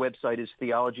to our website is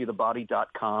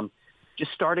theologyofthebody.com.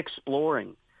 Just start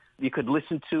exploring. You could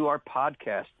listen to our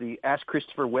podcast, the Ask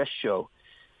Christopher West Show.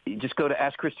 You just go to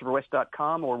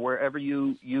askchristopherwest.com or wherever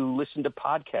you listen to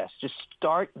podcasts. Just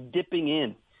start dipping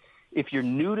in. If you're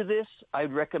new to this,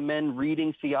 I'd recommend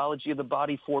reading Theology of the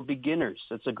Body for Beginners.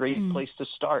 That's a great place to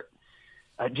start.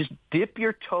 Just dip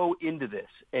your toe into this,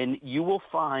 and you will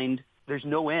find there's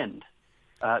no end.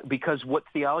 Because what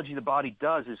Theology of the Body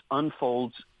does is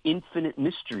unfolds infinite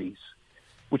mysteries,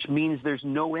 which means there's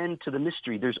no end to the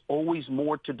mystery. There's always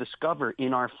more to discover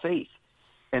in our faith.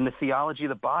 And the Theology of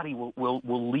the Body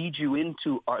will lead you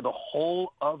into the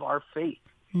whole of our faith.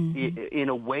 In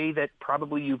a way that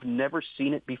probably you've never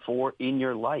seen it before in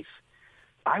your life.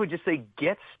 I would just say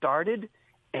get started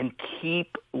and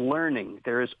keep learning.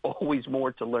 There is always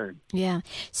more to learn. Yeah.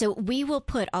 So we will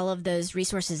put all of those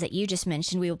resources that you just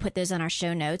mentioned, we will put those on our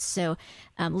show notes. So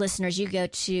listeners, you go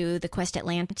to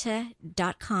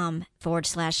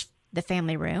thequestatlanta.com/The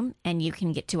Family Room, and you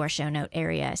can get to our show note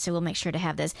area. So we'll make sure to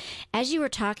have those. As you were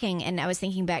talking, and I was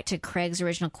thinking back to Craig's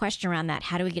original question around that,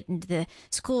 how do we get into the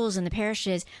schools and the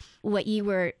parishes? What you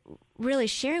were really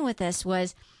sharing with us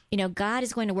was, God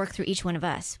is going to work through each one of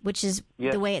us, which is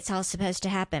the way it's all supposed to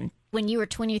happen. When you were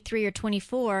 23 or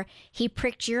 24, he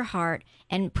pricked your heart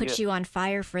and put you on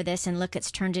fire for this, and look,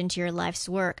 it's turned into your life's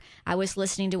work. I was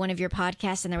listening to one of your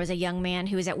podcasts, and there was a young man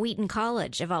who was at Wheaton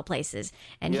College, of all places,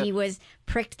 and he was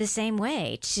pricked the same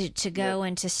way to go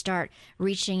and to start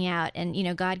reaching out. And,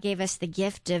 God gave us the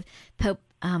gift of Pope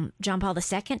John Paul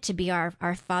II to be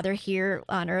our father here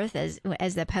on earth as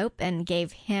the Pope, and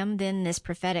gave him then this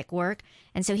prophetic work.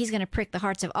 And so he's going to prick the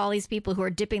hearts of all these people who are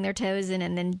dipping their toes in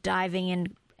and then diving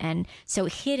in. And so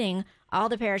hitting all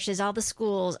the parishes, all the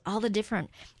schools, all the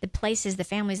places, the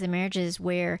families, the marriages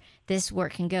where this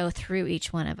work can go through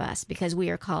each one of us, because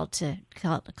we are called to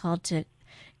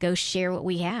go share what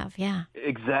we have. Yeah,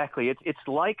 exactly. It's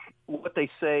like what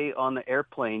they say on the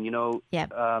airplane.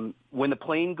 When the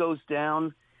plane goes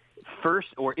down, first,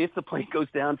 or if the plane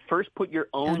goes down, first put your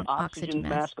own oxygen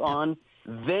mask on,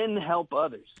 then help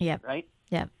others. Right.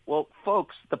 Yeah. Well,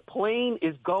 folks, the plane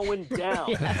is going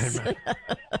down.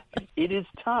 It is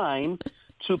time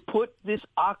to put this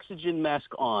oxygen mask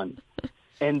on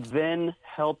and then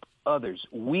help others.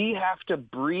 We have to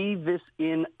breathe this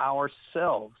in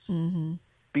ourselves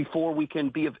before we can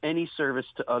be of any service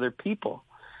to other people.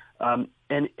 I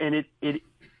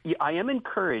am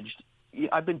encouraged.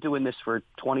 I've been doing this for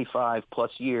 25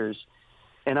 plus years,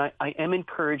 and I am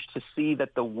encouraged to see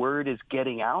that the word is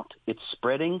getting out. It's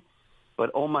spreading.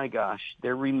 But, oh, my gosh,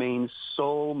 there remains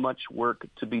so much work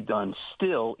to be done.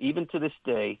 Still, even to this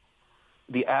day,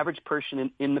 the average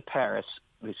person in the parish,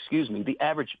 the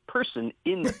average person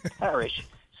in the parish,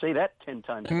 say that 10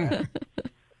 times fast.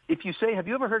 If you say, have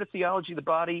you ever heard of Theology of the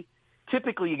Body?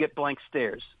 Typically, you get blank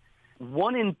stares.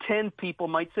 1 in 10 people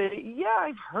might say, yeah,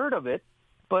 I've heard of it,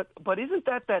 but isn't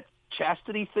that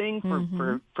chastity thing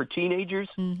for teenagers?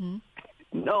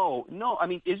 No. I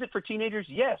mean, is it for teenagers?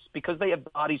 Yes, because they have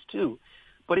bodies too.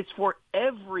 But it's for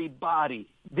everybody.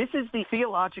 This is the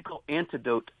theological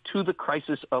antidote to the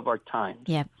crisis of our times.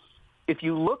 Yeah. If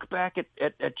you look back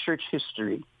at church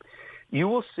history, you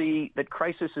will see that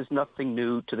crisis is nothing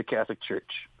new to the Catholic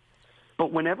Church.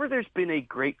 But whenever there's been a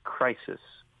great crisis,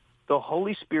 the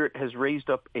Holy Spirit has raised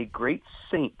up a great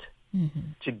saint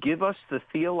to give us the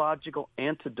theological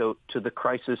antidote to the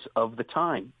crisis of the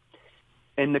time.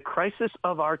 And the crisis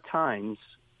of our times,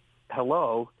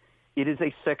 it is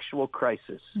a sexual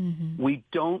crisis. We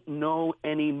don't know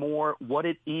anymore what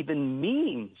it even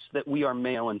means that we are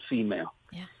male and female.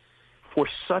 Yeah. For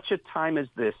such a time as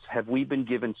this, have we been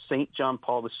given St. John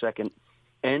Paul II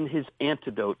and his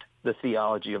antidote, the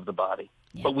theology of the body.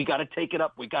 Yeah. But we got to take it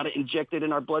up. We got to inject it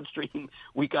in our bloodstream.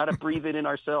 We got to breathe it in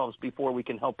ourselves before we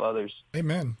can help others.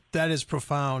 Amen. That is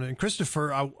profound. And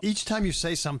Christopher, each time you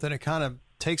say something, it kind of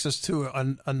takes us to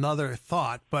another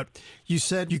thought. But you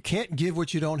said you can't give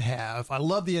what you don't have. I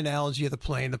love the analogy of the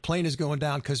plane. The plane is going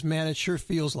down because, man, it sure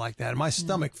feels like that. My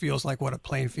stomach feels like what a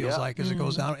plane feels like as it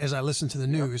goes down, as I listen to the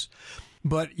news.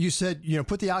 But you said,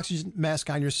 put the oxygen mask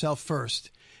on yourself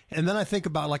first. And then I think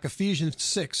about like Ephesians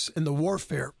 6 in the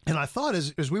warfare. And I thought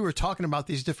as we were talking about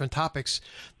these different topics,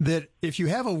 that if you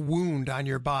have a wound on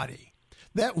your body,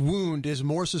 that wound is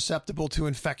more susceptible to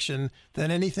infection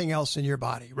than anything else in your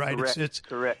body, right? Correct. It's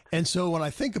correct. And so when I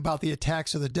think about the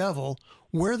attacks of the devil,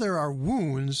 where there are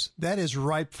wounds, that is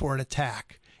ripe for an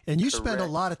attack. And you spend a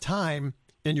lot of time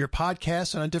in your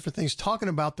podcast and on different things talking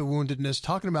about the woundedness,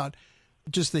 talking about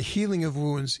just the healing of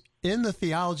wounds in the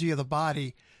theology of the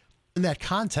body. In that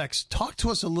context, talk to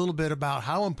us a little bit about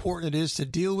how important it is to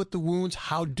deal with the wounds.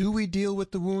 How do we deal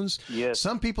with the wounds? Yes.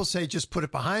 Some people say just put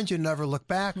it behind you, never look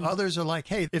back. Others are like,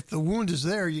 hey, if the wound is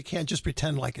there, you can't just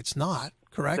pretend like it's not.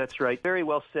 Correct? That's right. Very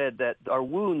well said, that our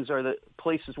wounds are the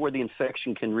places where the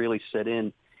infection can really set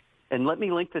in. And let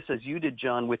me link this, as you did,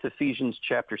 John, with Ephesians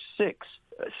chapter 6.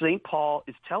 St. Paul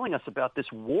is telling us about this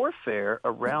warfare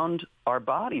around our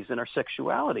bodies and our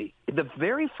sexuality. The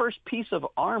very first piece of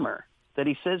armor that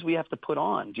he says we have to put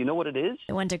on, do you know what it is?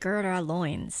 The one to gird our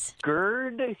loins.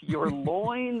 Gird your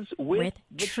loins with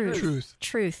the truth.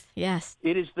 Truth, yes.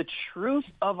 It is the truth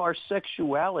of our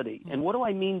sexuality. And what do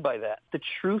I mean by that? The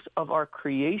truth of our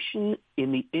creation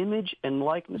in the image and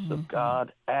likeness of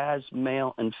God as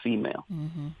male and female.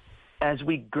 As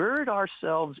we gird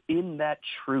ourselves in that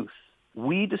truth,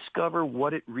 we discover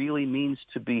what it really means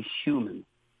to be human.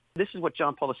 This is what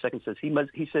John Paul II says.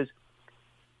 He says,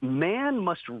 man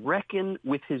must reckon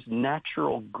with his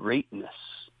natural greatness.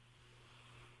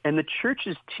 And the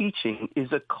church's teaching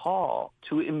is a call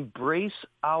to embrace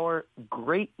our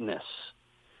greatness,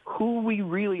 who we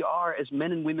really are as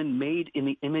men and women made in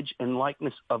the image and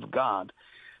likeness of God.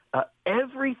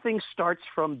 Everything starts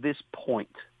from this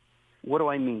point. What do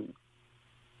I mean?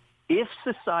 If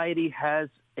society has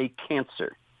a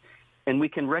cancer, and we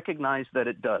can recognize that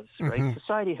it does, right?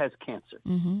 Society has cancer.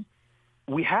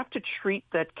 We have to treat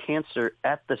that cancer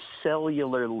at the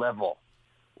cellular level.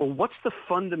 Well, what's the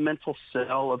fundamental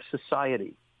cell of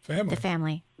society? The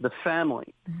family. The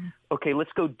family. Okay,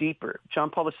 let's go deeper.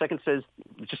 John Paul II says,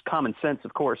 just common sense,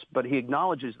 of course, but he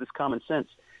acknowledges this common sense,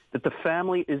 that the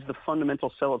family is the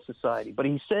fundamental cell of society. But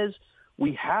he says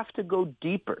we have to go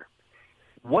deeper.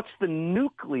 What's the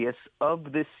nucleus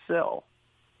of this cell?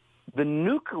 The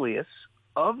nucleus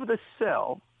of the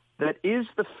cell that is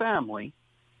the family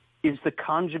is the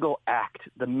conjugal act,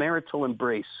 the marital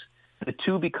embrace, the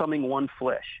two becoming one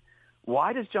flesh.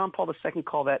 Why does John Paul II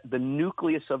call that the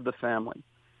nucleus of the family?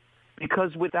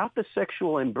 Because without the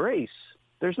sexual embrace,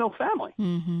 there's no family.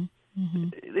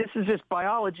 This is just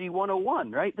biology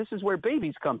 101, right? This is where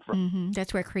babies come from.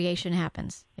 That's where creation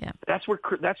happens. Yeah. That's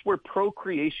where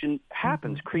procreation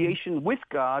happens. Creation with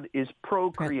God is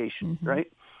procreation,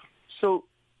 right? So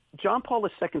John Paul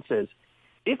II says,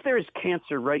 if there is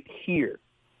cancer right here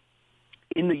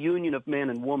in the union of man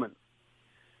and woman,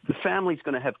 the family's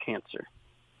going to have cancer.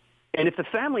 And if the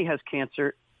family has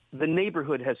cancer, the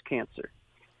neighborhood has cancer.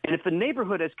 And if the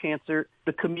neighborhood has cancer,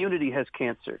 the community has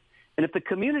cancer. And if the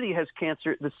community has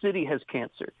cancer, the city has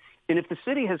cancer. And if the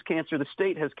city has cancer, the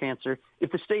state has cancer.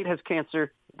 If the state has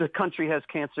cancer, the country has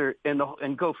cancer, and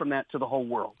go from that to the whole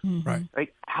world.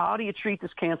 Right? How do you treat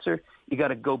this cancer? You got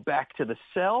to go back to the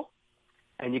cell,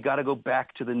 and you got to go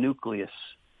back to the nucleus.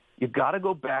 You got to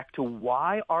go back to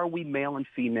why are we male and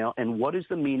female, and what is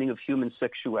the meaning of human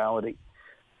sexuality?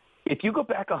 If you go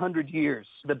back 100 years,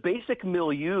 the basic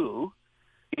milieu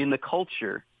in the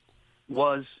culture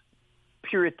was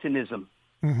Puritanism,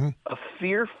 a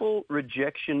fearful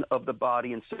rejection of the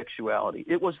body and sexuality.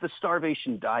 It was the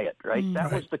starvation diet, right?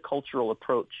 That was the cultural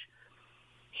approach.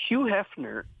 Hugh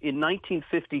Hefner in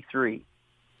 1953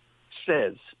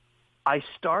 says, I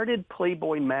started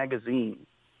Playboy magazine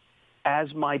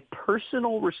as my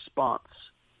personal response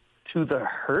to the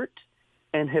hurt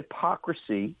and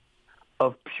hypocrisy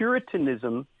of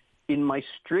Puritanism in my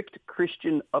strict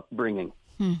Christian upbringing.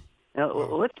 Now,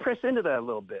 let's press into that a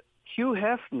little bit. Hugh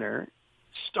Hefner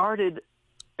started,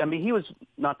 he was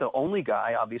not the only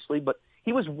guy, obviously, but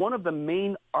he was one of the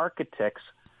main architects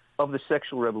of the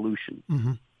sexual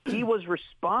revolution. He was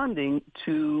responding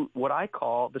to what I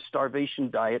call the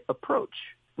starvation diet approach.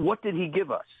 What did he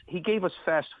give us? He gave us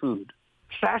fast food.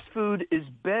 Fast food is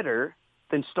better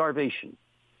than starvation.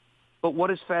 But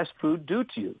what does fast food do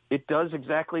to you? It does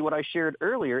exactly what I shared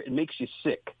earlier. It makes you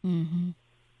sick.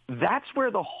 That's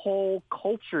where the whole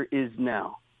culture is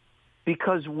now,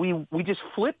 because we just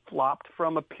flip-flopped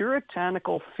from a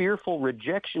puritanical, fearful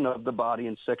rejection of the body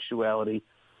and sexuality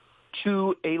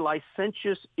to a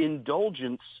licentious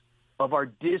indulgence of our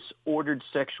disordered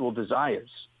sexual desires,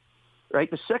 right?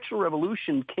 The sexual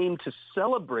revolution came to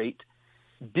celebrate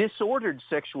disordered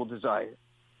sexual desire.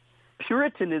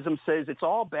 Puritanism says it's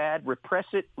all bad, repress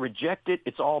it, reject it,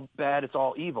 it's all bad, it's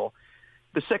all evil.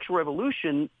 The sexual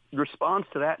revolution responds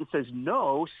to that and says,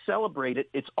 no, celebrate it,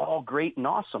 it's all great and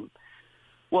awesome.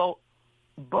 Well,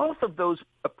 both of those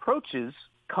approaches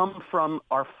come from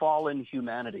our fallen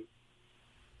humanity,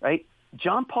 right?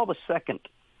 John Paul II,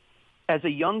 as a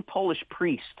young Polish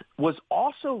priest, was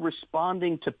also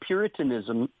responding to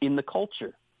Puritanism in the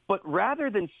culture. But rather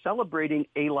than celebrating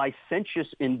a licentious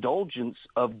indulgence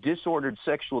of disordered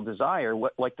sexual desire,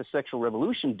 like the sexual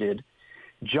revolution did,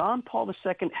 John Paul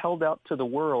II held out to the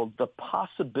world the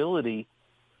possibility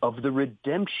of the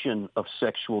redemption of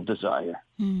sexual desire,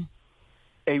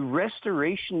 a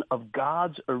restoration of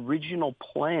God's original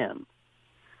plan.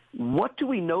 What do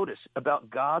we notice about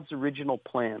God's original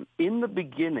plan? In the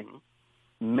beginning,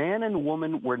 man and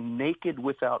woman were naked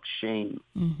without shame.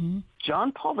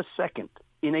 John Paul II,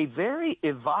 in a very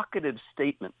evocative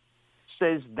statement,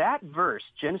 says that verse,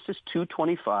 Genesis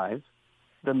 2:25,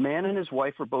 the man and his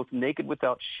wife were both naked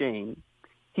without shame.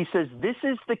 He says this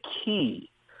is the key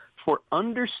for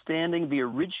understanding the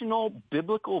original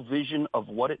biblical vision of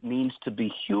what it means to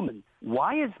be human.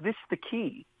 Why is this the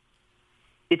key?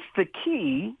 It's the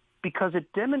key because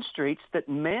it demonstrates that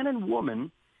man and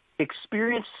woman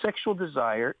experienced sexual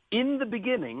desire in the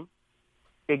beginning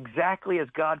exactly as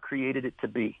God created it to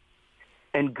be.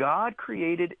 And God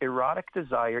created erotic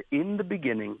desire in the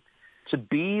beginning to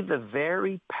be the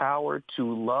very power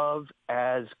to love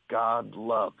as God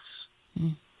loves.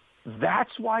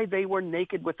 That's why they were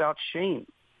naked without shame,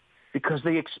 because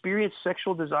they experienced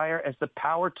sexual desire as the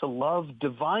power to love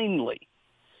divinely.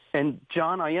 And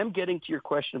John, I am getting to your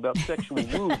question about sexual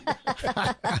wounds.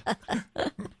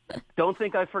 Don't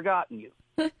think I've forgotten you.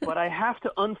 But I have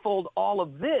to unfold all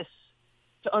of this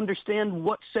to understand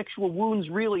what sexual wounds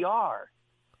really are.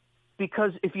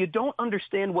 Because if you don't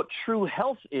understand what true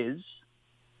health is,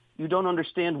 you don't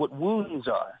understand what wounds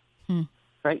are,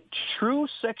 right? True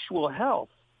sexual health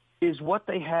is what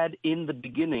they had in the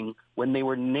beginning when they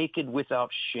were naked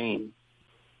without shame.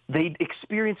 They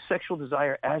experienced sexual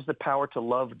desire as the power to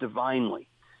love divinely.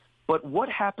 But what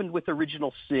happened with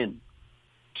original sin?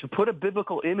 To put a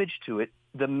biblical image to it,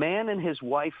 the man and his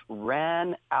wife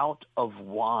ran out of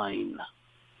wine.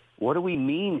 What do we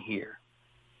mean here?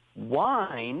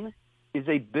 Wine is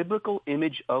a biblical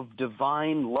image of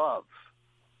divine love.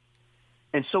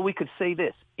 And so we could say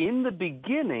this. In the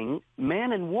beginning,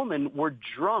 man and woman were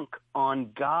drunk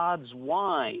on God's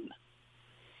wine.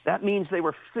 That means they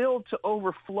were filled to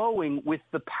overflowing with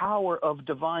the power of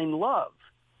divine love.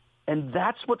 And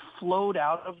that's what flowed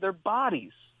out of their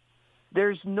bodies.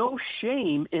 There's no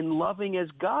shame in loving as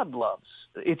God loves.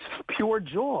 It's pure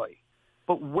joy.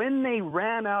 But when they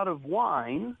ran out of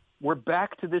wine, we're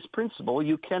back to this principle: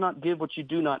 you cannot give what you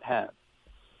do not have.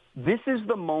 This is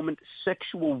the moment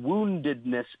sexual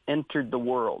woundedness entered the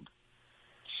world.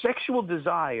 Sexual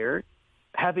desire,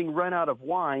 having run out of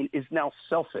wine, is now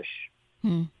selfish.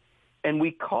 And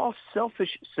we call selfish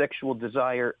sexual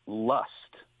desire lust,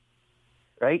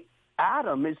 right?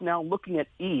 Adam is now looking at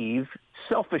Eve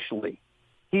selfishly.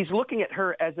 He's looking at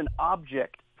her as an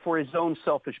object for his own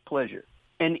selfish pleasure.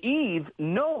 And Eve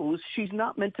knows she's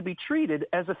not meant to be treated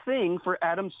as a thing for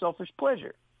Adam's selfish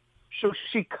pleasure. So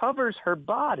she covers her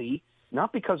body,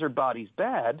 not because her body's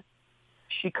bad.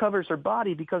 She covers her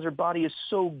body because her body is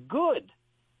so good.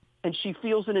 And she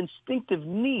feels an instinctive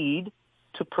need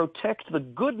to protect the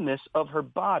goodness of her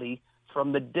body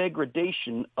from the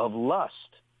degradation of lust,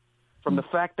 from the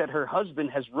fact that her husband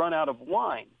has run out of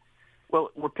wine. Well,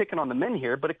 we're picking on the men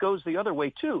here, but it goes the other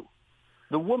way too.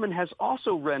 The woman has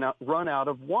also run out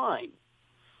of wine.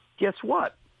 Guess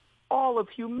what? All of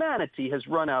humanity has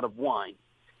run out of wine.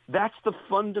 That's the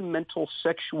fundamental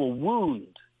sexual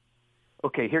wound.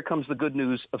 Okay, here comes the good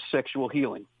news of sexual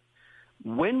healing.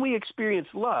 When we experience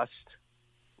lust,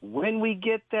 when we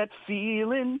get that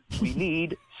feeling, we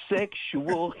need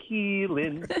sexual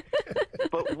healing.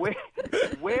 But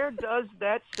where does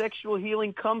that sexual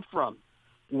healing come from?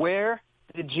 Where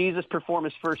did Jesus perform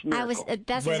his first miracle?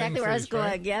 That's exactly where I was going.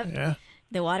 Right? Yep. Yeah.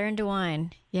 The water into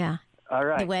wine. Yeah. All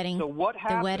right. The wedding. So what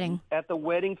happened at the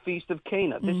wedding feast of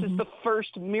Cana? This is the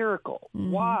first miracle.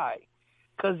 Why?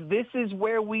 Because this is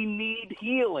where we need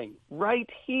healing, right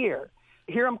here.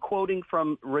 Here I'm quoting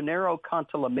from Raniero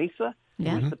Cantalamessa,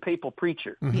 who's the papal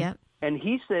preacher. Yeah. And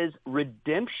he says,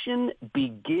 redemption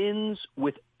begins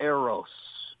with eros,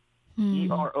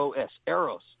 E-R-O-S,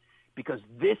 eros, because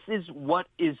this is what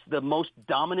is the most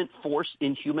dominant force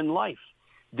in human life.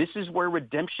 This is where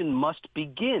redemption must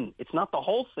begin. It's not the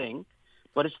whole thing,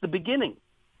 but it's the beginning.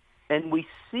 And we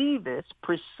see this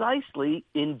precisely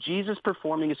in Jesus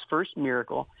performing his first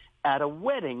miracle at a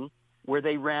wedding where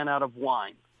they ran out of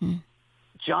wine.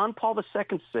 John Paul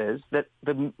II says that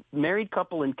the married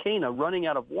couple in Cana running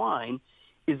out of wine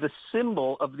is a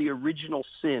symbol of the original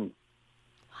sin.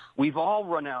 We've all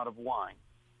run out of wine.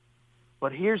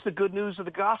 But here's the good news of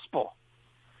the gospel.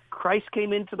 Christ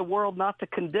came into the world not to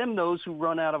condemn those who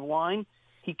run out of wine.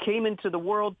 He came into the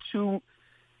world to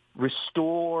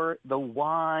restore the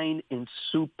wine in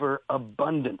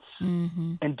superabundance.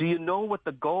 And do you know what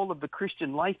the goal of the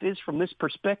Christian life is from this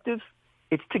perspective?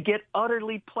 It's to get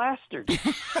utterly plastered.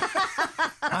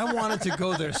 I wanted to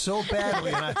go there so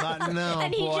badly, and I thought, no,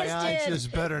 boy, I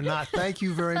just better not. Thank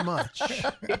you very much.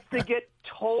 It's to get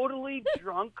totally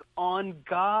drunk on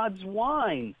God's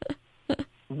wine.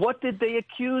 What did they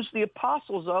accuse the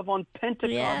apostles of on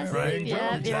Pentecost? Yes, right.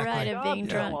 You're right, of being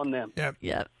drunk. On them.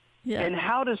 Yep. And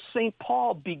how does St.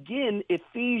 Paul begin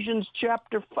Ephesians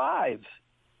chapter 5?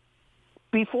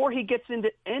 Before he gets into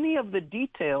any of the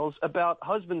details about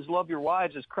husbands love your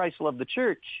wives as Christ loved the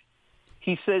church,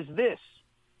 he says this: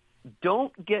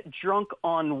 don't get drunk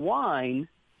on wine,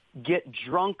 get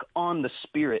drunk on the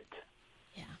Spirit.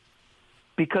 Yeah.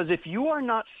 Because if you are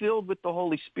not filled with the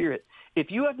Holy Spirit, if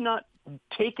you have not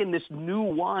taken this new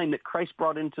wine that Christ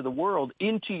brought into the world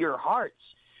into your hearts,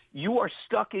 you are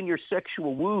stuck in your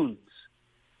sexual wounds.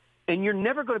 And you're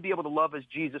never going to be able to love as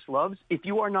Jesus loves if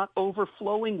you are not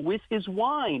overflowing with his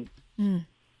wine.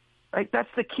 Right? That's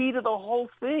the key to the whole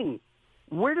thing.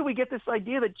 Where do we get this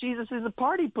idea that Jesus is a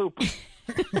party pooper?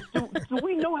 do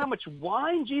we know how much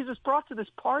wine Jesus brought to this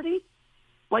party?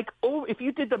 Like, if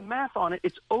you did the math on it,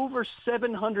 it's over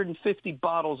 750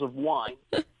 bottles of wine.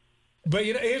 But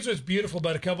here's what's beautiful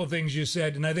about a couple of things you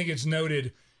said, and I think it's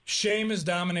noted. Shame is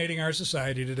dominating our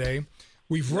society today.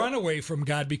 We've run away from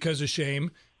God because of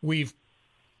shame. We've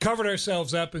covered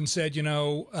ourselves up and said,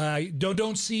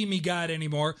 don't see me, God,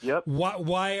 anymore. Yep.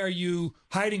 Why are you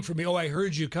hiding from me? Oh, I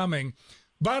heard you coming.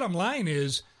 Bottom line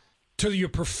is, to your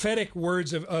prophetic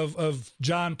words of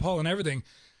John Paul and everything,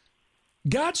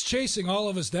 God's chasing all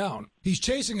of us down. He's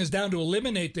chasing us down to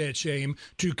eliminate that shame,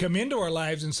 to come into our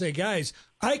lives and say, guys,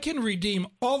 I can redeem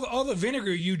all the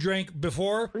vinegar you drank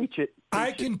before. Preach it.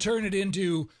 I can turn it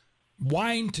into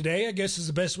wine today, I guess is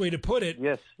the best way to put it.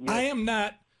 Yes. I am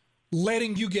not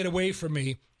letting you get away from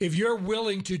me. If you're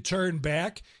willing to turn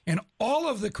back and all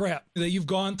of the crap that you've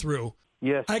gone through,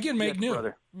 yes, I can make new.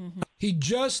 Brother. He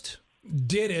just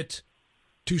did it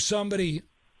to somebody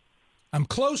I'm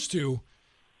close to,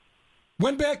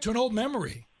 went back to an old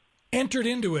memory, entered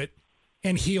into it,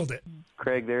 and healed it.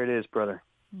 Craig, there it is, brother.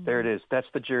 There it is. That's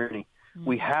the journey.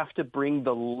 We have to bring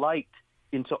the light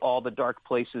into all the dark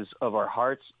places of our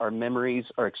hearts, our memories,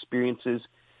 our experiences,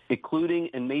 including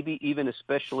and maybe even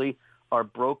especially our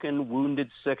broken, wounded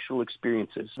sexual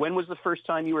experiences. When was the first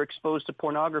time you were exposed to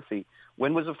pornography?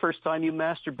 When was the first time you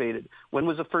masturbated? When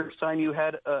was the first time you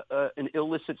had an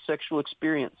illicit sexual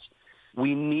experience?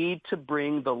 We need to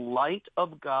bring the light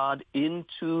of God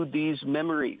into these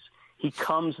memories. He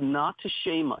comes not to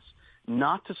shame us,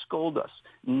 not to scold us,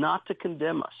 not to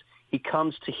condemn us. He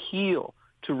comes to heal,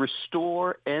 to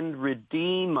restore and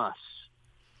redeem us.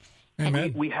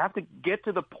 Amen. We have to get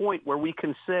to the point where we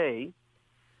can say,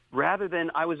 rather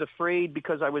than I was afraid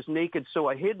because I was naked, so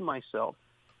I hid myself,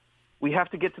 we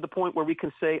have to get to the point where we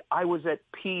can say, I was at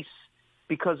peace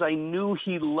because I knew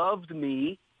he loved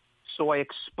me, so I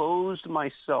exposed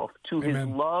myself to his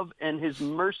love and his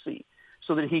mercy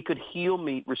so that he could heal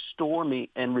me, restore me,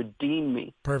 and redeem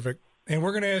me. Perfect. And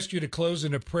we're going to ask you to close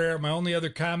in a prayer. My only other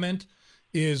comment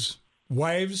is,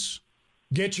 wives,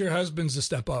 get your husbands to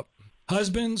step up.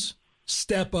 Husbands,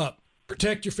 step up.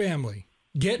 Protect your family.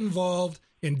 Get involved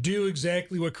and do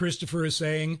exactly what Christopher is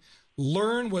saying.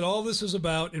 Learn what all this is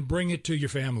about and bring it to your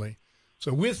family.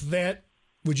 So with that,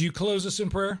 would you close us in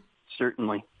prayer?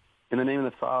 Certainly. In the name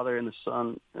of the Father, and the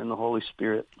Son, and the Holy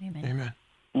Spirit. Amen.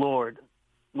 Lord,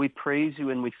 we praise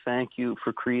you and we thank you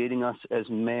for creating us as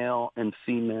male and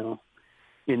female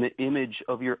in the image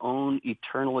of your own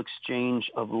eternal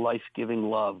exchange of life-giving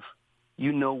love.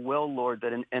 You know well, Lord,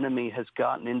 that an enemy has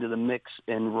gotten into the mix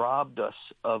and robbed us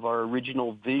of our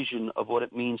original vision of what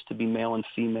it means to be male and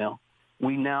female.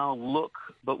 We now look,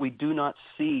 but we do not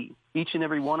see. Each and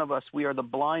every one of us, we are the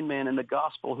blind man in the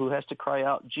gospel who has to cry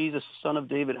out, Jesus, Son of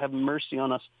David, have mercy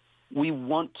on us. We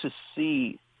want to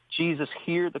see. Jesus,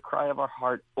 hear the cry of our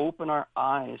heart. Open our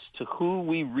eyes to who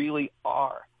we really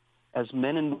are as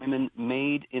men and women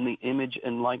made in the image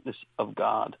and likeness of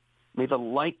God. May the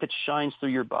light that shines through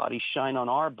your body shine on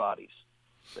our bodies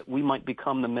that we might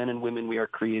become the men and women we are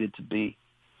created to be.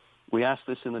 We ask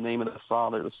this in the name of the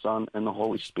Father, the Son, and the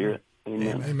Holy Spirit.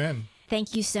 Amen. Amen.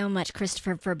 Thank you so much,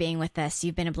 Christopher, for being with us.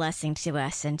 You've been a blessing to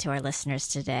us and to our listeners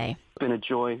today. It's been a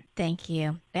joy. Thank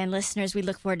you. And listeners, we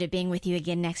look forward to being with you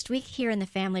again next week here in the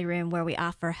Family Room, where we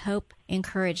offer hope,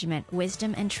 encouragement,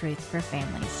 wisdom, and truth for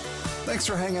families. Thanks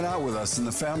for hanging out with us in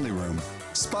the Family Room.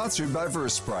 Sponsored by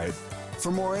VerseBrite.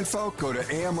 For more info, go to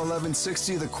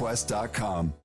am1160thequest.com.